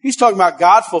me. He's talking about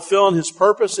God fulfilling His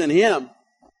purpose in him.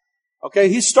 Okay,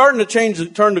 he's starting to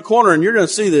turn the corner, and you're going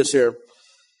to see this here.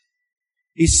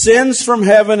 "He sends from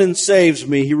heaven and saves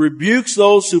me. He rebukes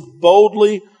those who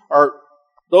hotly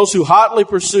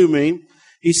pursue me.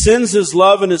 He sends His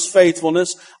love and His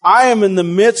faithfulness. I am in the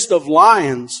midst of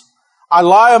lions. I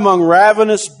lie among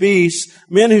ravenous beasts,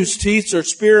 men whose teeth are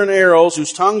spear and arrows,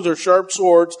 whose tongues are sharp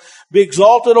swords. Be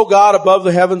exalted, O God, above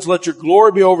the heavens. Let your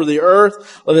glory be over the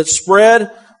earth. Let it spread.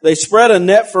 They spread a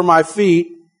net for my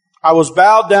feet. I was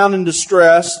bowed down in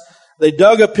distress. They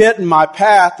dug a pit in my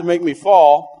path to make me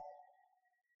fall,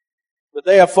 but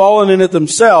they have fallen in it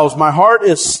themselves. My heart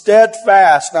is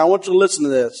steadfast." Now I want you to listen to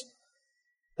this.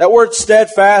 That word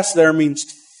steadfast there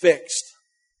means fixed.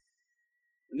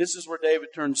 And this is where David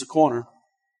turns the corner.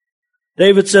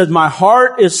 David said, "My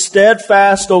heart is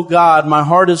steadfast, O God, my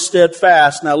heart is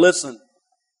steadfast." Now listen.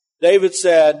 David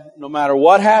said, no matter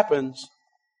what happens,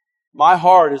 my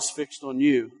heart is fixed on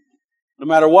you. No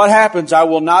matter what happens, I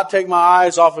will not take my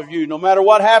eyes off of you. No matter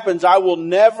what happens, I will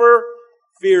never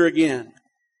fear again.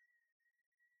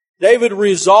 David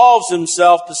resolves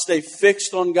himself to stay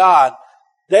fixed on God.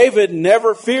 David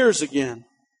never fears again.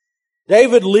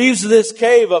 David leaves this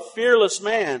cave a fearless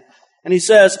man. And he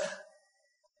says,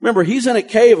 remember, he's in a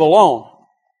cave alone.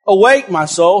 "Awake, my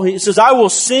soul." He says, "I will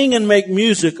sing and make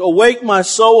music. Awake, my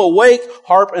soul. Awake,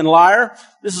 harp and lyre."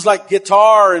 This is like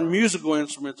guitar and musical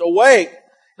instruments. Awake.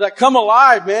 He's like, come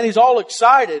alive, man. He's all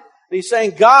excited. And he's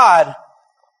saying, "God,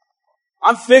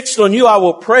 I'm fixed on you. I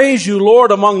will praise you,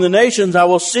 Lord, among the nations. I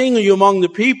will sing you among the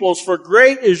peoples. For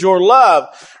great is your love,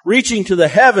 reaching to the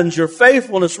heavens. Your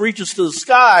faithfulness reaches to the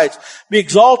skies. Be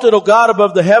exalted, O God,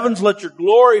 above the heavens. Let your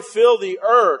glory fill the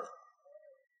earth."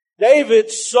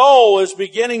 David's soul is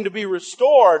beginning to be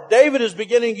restored. David is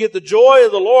beginning to get the joy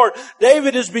of the Lord.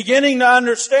 David is beginning to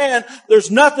understand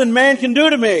there's nothing man can do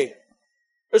to me.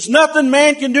 There's nothing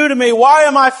man can do to me. Why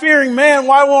am I fearing man?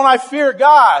 Why won't I fear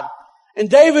God? And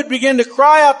David began to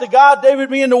cry out to God. David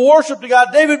began to worship to God.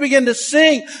 David began to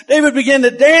sing. David began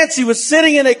to dance. He was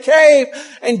sitting in a cave,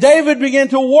 and David began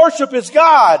to worship his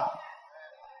God.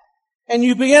 And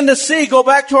you begin to see, go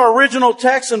back to our original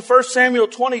text in 1 Samuel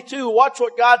 22, watch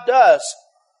what God does.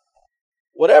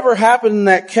 Whatever happened in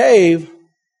that cave,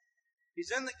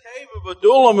 he's in the cave of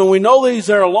Adullam, and we know that he's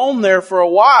there alone there for a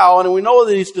while, and we know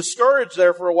that he's discouraged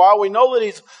there for a while. We know that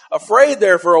he's afraid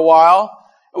there for a while,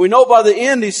 and we know by the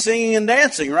end he's singing and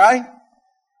dancing, right?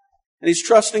 And he's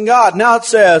trusting God. Now it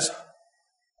says,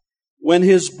 when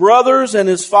his brothers and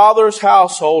his father's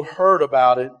household heard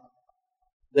about it,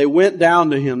 they went down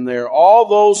to him there. All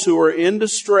those who were in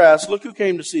distress, look who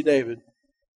came to see David.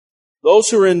 Those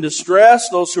who were in distress,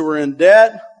 those who were in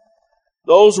debt,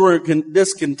 those who were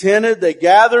discontented, they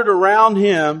gathered around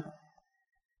him.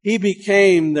 He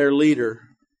became their leader,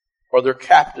 or their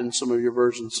captain, some of your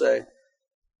versions say.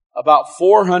 About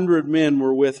 400 men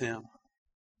were with him.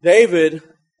 David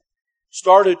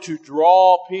started to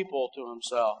draw people to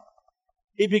himself.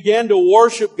 He began to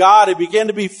worship God. He began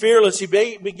to be fearless. He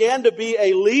began to be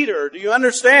a leader. Do you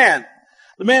understand?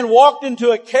 The man walked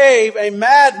into a cave, a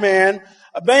madman,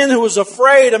 a man who was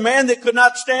afraid, a man that could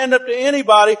not stand up to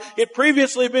anybody. He had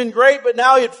previously been great, but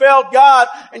now he had failed God,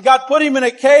 and God put him in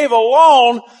a cave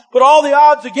alone, put all the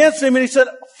odds against him, and he said,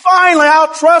 finally,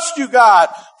 I'll trust you, God.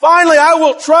 Finally, I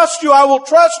will trust you. I will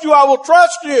trust you. I will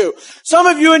trust you. Some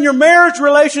of you in your marriage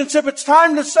relationship, it's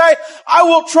time to say, I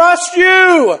will trust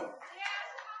you.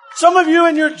 Some of you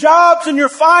in your jobs and your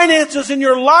finances, in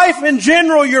your life in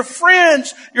general, your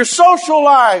friends, your social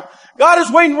life, God is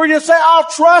waiting for you to say,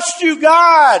 I'll trust you,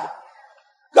 God.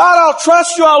 God, I'll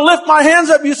trust you. I'll lift my hands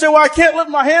up. You say, well, I can't lift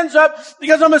my hands up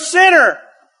because I'm a sinner.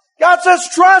 God says,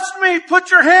 trust me.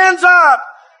 Put your hands up.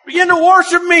 Begin to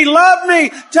worship me. Love me.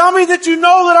 Tell me that you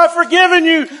know that I've forgiven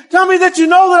you. Tell me that you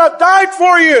know that I've died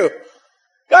for you.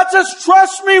 God says,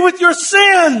 trust me with your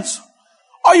sins.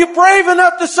 Are you brave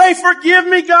enough to say, forgive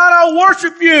me, God, I'll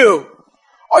worship you?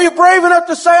 Are you brave enough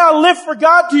to say, I'll live for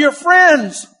God to your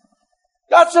friends?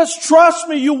 God says, trust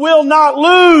me, you will not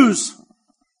lose.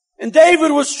 And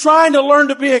David was trying to learn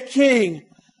to be a king.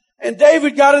 And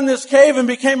David got in this cave and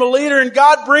became a leader, and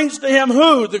God brings to him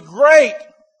who? The great.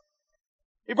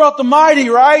 He brought the mighty,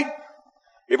 right?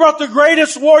 He brought the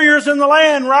greatest warriors in the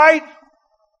land, right?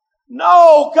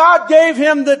 No, God gave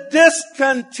him the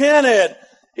discontented.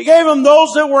 He gave him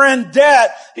those that were in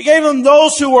debt. He gave him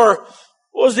those who were,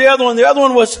 what was the other one? The other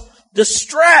one was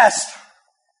distressed.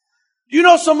 Do you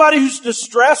know somebody who's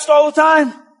distressed all the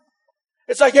time?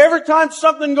 It's like every time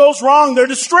something goes wrong, they're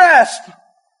distressed.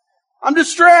 I'm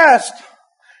distressed.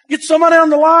 Get somebody on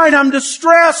the line. I'm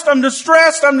distressed. I'm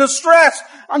distressed. I'm distressed.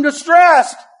 I'm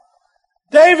distressed.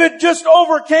 David just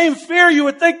overcame fear. You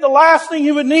would think the last thing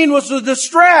he would need was the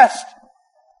distressed.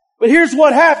 But here's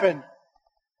what happened.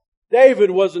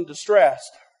 David wasn't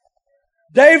distressed.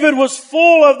 David was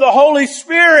full of the Holy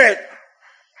Spirit.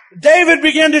 David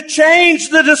began to change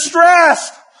the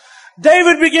distressed.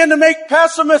 David began to make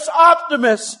pessimists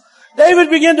optimists. David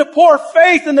began to pour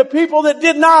faith into people that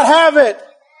did not have it.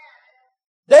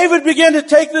 David began to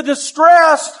take the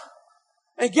distressed,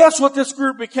 and guess what this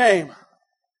group became?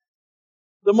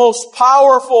 The most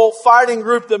powerful fighting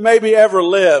group that maybe ever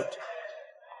lived.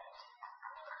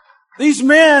 These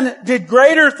men did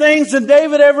greater things than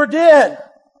David ever did.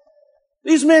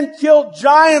 These men killed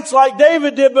giants like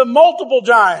David did, but multiple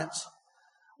giants.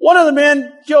 One of the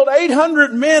men killed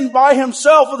 800 men by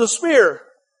himself with a spear.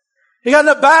 He got in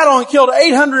a battle and killed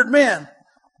 800 men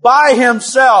by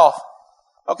himself.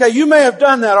 Okay, you may have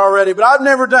done that already, but I've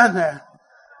never done that.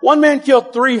 One man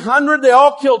killed 300. They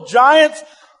all killed giants.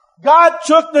 God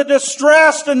took the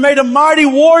distressed and made them mighty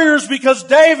warriors because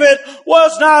David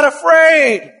was not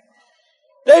afraid.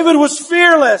 David was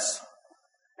fearless.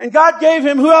 And God gave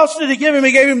him, who else did He give him?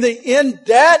 He gave him the in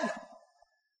debt.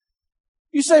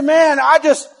 You say, man,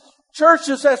 church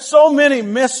just has so many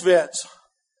misfits.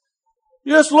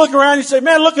 You just look around and you say,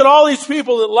 man, look at all these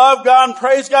people that love God and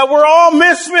praise God. We're all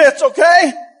misfits,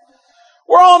 okay?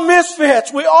 We're all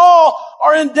misfits. We all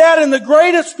are in debt, and the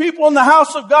greatest people in the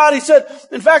house of God, He said,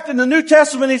 in fact, in the New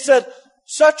Testament, He said,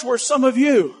 such were some of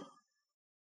you.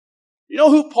 You know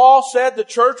who Paul said the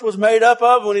church was made up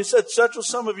of when he said, such were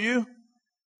some of you?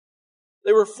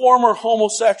 They were former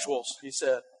homosexuals, he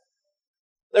said.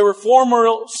 They were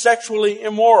formerly sexually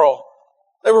immoral.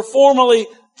 They were formerly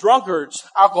drunkards,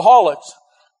 alcoholics.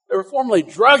 They were formerly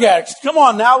drug addicts. Come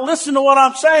on now, listen to what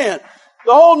I'm saying.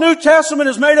 The whole New Testament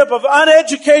is made up of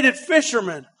uneducated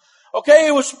fishermen. Okay,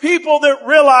 it was people that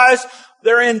realized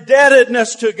their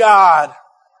indebtedness to God.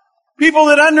 People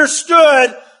that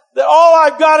understood that all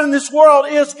I've got in this world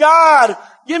is God.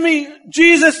 Give me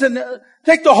Jesus and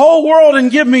take the whole world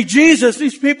and give me Jesus.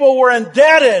 These people were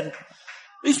indebted.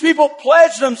 These people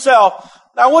pledged themselves.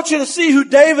 Now I want you to see who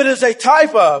David is a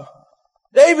type of.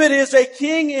 David is a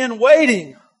king in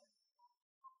waiting.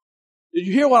 Did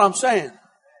you hear what I'm saying?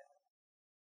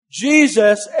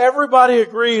 Jesus, everybody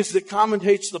agrees that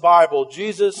commentates the Bible.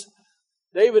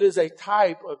 David is a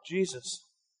type of Jesus.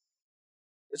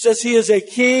 It says he is a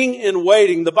king in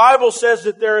waiting. The Bible says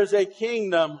that there is a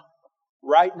kingdom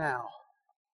right now.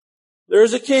 There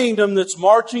is a kingdom that's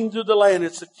marching through the land.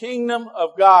 It's the kingdom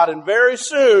of God. And very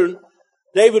soon,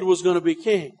 David was going to be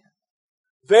king.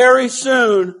 Very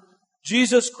soon,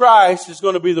 Jesus Christ is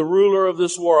going to be the ruler of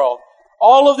this world.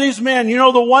 All of these men, you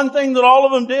know the one thing that all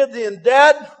of them did? The in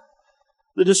debt,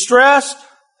 the distressed,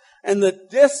 and the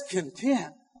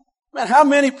discontent. Man, how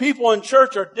many people in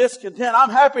church are discontent? I'm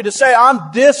happy to say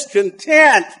I'm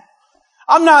discontent.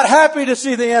 I'm not happy to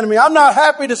see the enemy. I'm not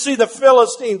happy to see the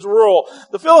Philistines rule.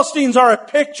 The Philistines are a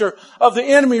picture of the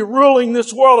enemy ruling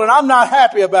this world, and I'm not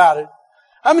happy about it.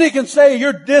 How many can say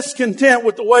you're discontent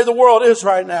with the way the world is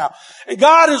right now? And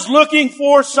God is looking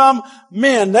for some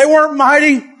men. They weren't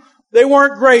mighty. They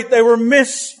weren't great. They were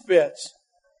misfits.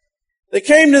 They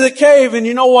came to the cave, and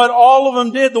you know what all of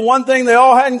them did? The one thing they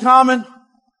all had in common?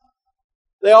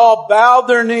 They all bowed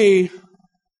their knee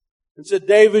and said,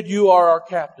 David, you are our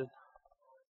captain.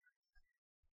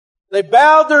 They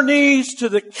bowed their knees to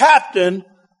the captain,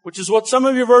 which is what some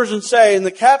of your versions say, and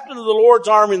the captain of the Lord's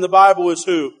army in the Bible is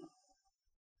who?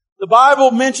 The Bible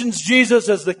mentions Jesus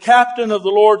as the captain of the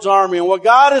Lord's army, and what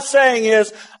God is saying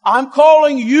is, I'm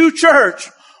calling you, church,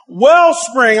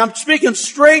 Wellspring, I'm speaking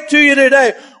straight to you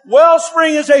today.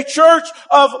 Wellspring is a church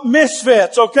of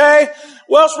misfits, okay?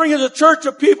 Wellspring is a church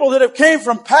of people that have came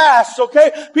from past,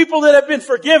 okay? People that have been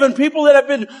forgiven, people that have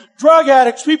been drug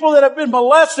addicts, people that have been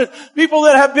molested, people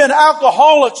that have been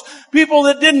alcoholics, people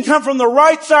that didn't come from the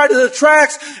right side of the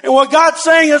tracks. And what God's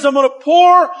saying is, I'm going to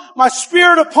pour my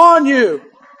Spirit upon you.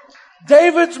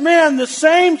 David's men, the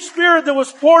same Spirit that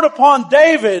was poured upon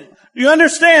David. Do you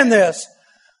understand this?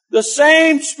 The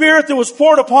same Spirit that was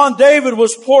poured upon David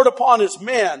was poured upon his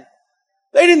men.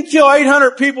 They didn't kill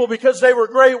 800 people because they were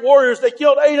great warriors. They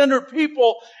killed 800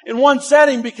 people in one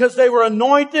setting because they were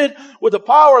anointed with the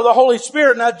power of the Holy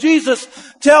Spirit. Now Jesus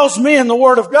tells me in the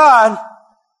Word of God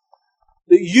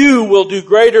that you will do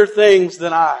greater things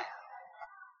than I.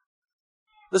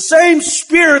 The same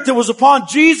Spirit that was upon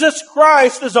Jesus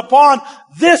Christ is upon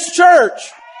this church.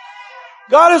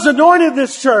 God has anointed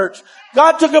this church.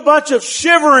 God took a bunch of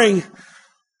shivering,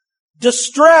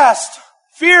 distressed,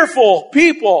 fearful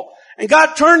people, and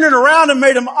God turned it around and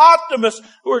made them optimists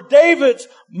who are David's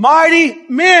mighty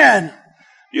men.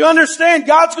 You understand?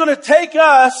 God's going to take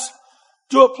us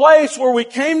to a place where we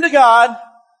came to God,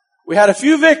 we had a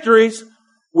few victories,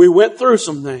 we went through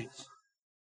some things.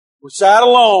 We sat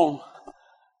alone.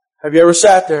 Have you ever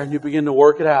sat there and you begin to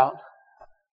work it out?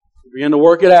 You begin to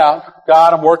work it out.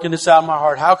 God, I'm working this out in my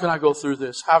heart. How can I go through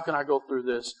this? How can I go through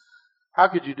this? How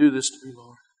could you do this to me,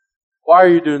 Lord? Why are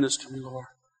you doing this to me, Lord?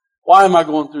 Why am I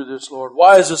going through this, Lord?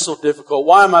 Why is this so difficult?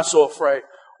 Why am I so afraid?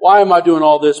 Why am I doing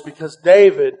all this? Because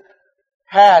David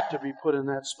had to be put in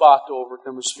that spot to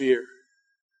overcome his fear.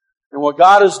 And what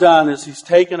God has done is He's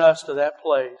taken us to that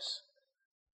place.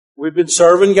 We've been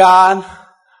serving God.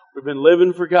 We've been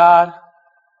living for God.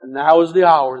 And now is the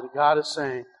hour that God is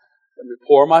saying, let me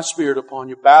pour my Spirit upon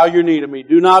you. Bow your knee to me.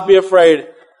 Do not be afraid.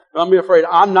 Don't be afraid.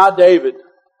 I'm not David.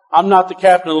 I'm not the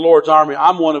captain of the Lord's army.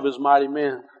 I'm one of His mighty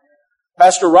men.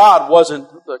 Pastor Rod wasn't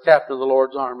the captain of the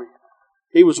Lord's army.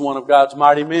 He was one of God's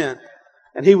mighty men.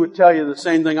 And he would tell you the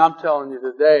same thing I'm telling you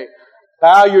today.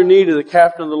 Bow your knee to the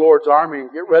captain of the Lord's army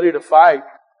and get ready to fight.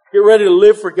 Get ready to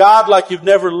live for God like you've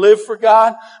never lived for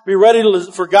God. Be ready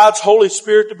for God's Holy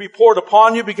Spirit to be poured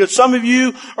upon you, because some of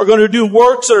you are going to do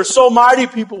works that are so mighty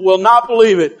people will not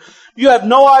believe it. You have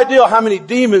no idea how many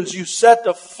demons you set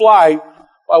to flight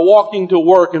by walking to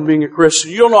work and being a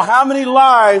Christian. You don't know how many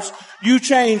lives you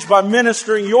change by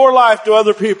ministering your life to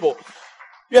other people.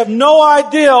 You have no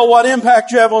idea what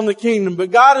impact you have on the kingdom,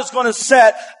 but God is going to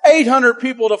set 800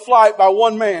 people to flight by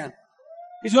one man.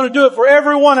 He's going to do it for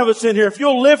every one of us in here. If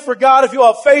you'll live for God, if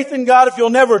you'll have faith in God, if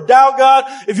you'll never doubt God,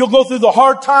 if you'll go through the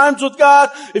hard times with God,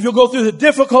 if you'll go through the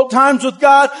difficult times with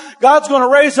God, God's going to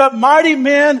raise up mighty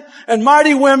men and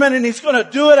mighty women, and He's going to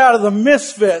do it out of the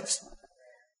misfits.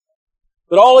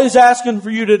 But all He's asking for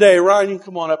you today, Ryan, you can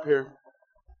come on up here.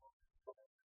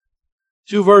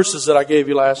 2 verses that I gave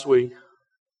you last week.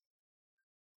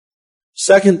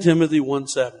 2 Timothy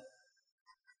 1:7.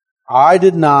 I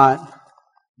did not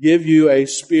give you a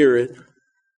spirit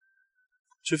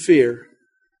to fear.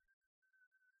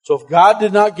 So if God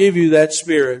did not give you that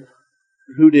spirit,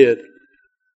 who did?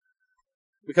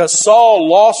 Because Saul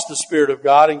lost the Spirit of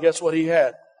God, and guess what he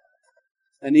had?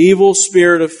 An evil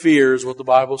spirit of fear is what the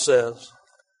Bible says.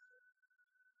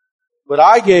 But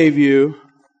I gave you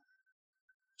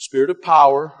spirit of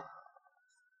power,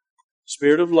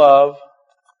 spirit of love,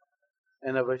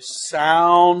 and of a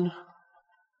sound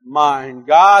mind.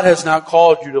 God has not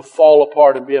called you to fall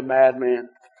apart and be a madman.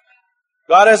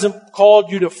 God hasn't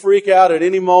called you to freak out at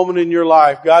any moment in your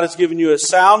life. God has given you a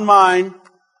sound mind.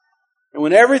 And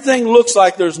when everything looks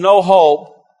like there's no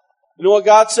hope, you know what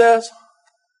God says?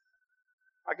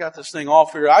 I got this thing all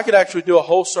figured out. I could actually do a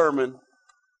whole sermon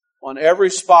on every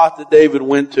spot that David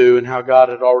went to and how God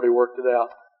had already worked it out.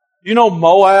 You know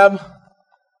Moab,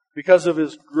 because of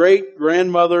his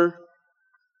great-grandmother,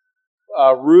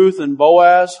 Ruth and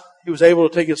Boaz, he was able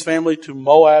to take his family to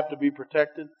Moab to be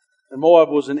protected. And Moab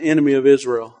was an enemy of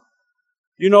Israel.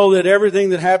 You know that everything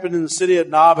that happened in the city of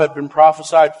Nob had been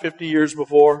prophesied 50 years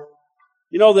before?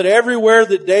 You know that everywhere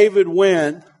that David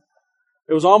went,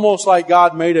 it was almost like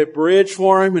God made a bridge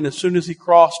for him, and as soon as he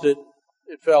crossed it,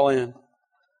 it fell in.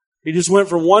 He just went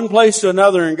from one place to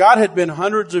another, and God had been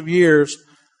hundreds of years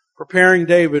preparing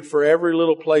David for every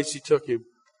little place He took him.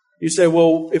 You say,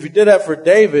 well, if He did that for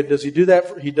David, does He do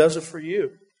that He does it for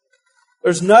you.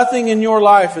 There's nothing in your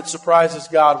life that surprises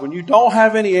God. When you don't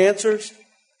have any answers,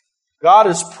 God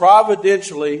is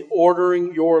providentially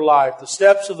ordering your life. The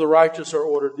steps of the righteous are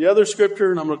ordered. The other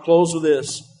scripture, and I'm going to close with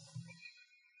this.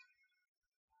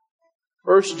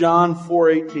 1 John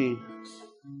 4:18.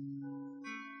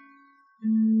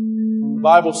 The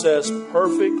Bible says,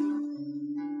 perfect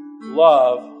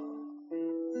love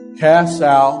casts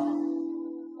out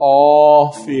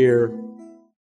all fear.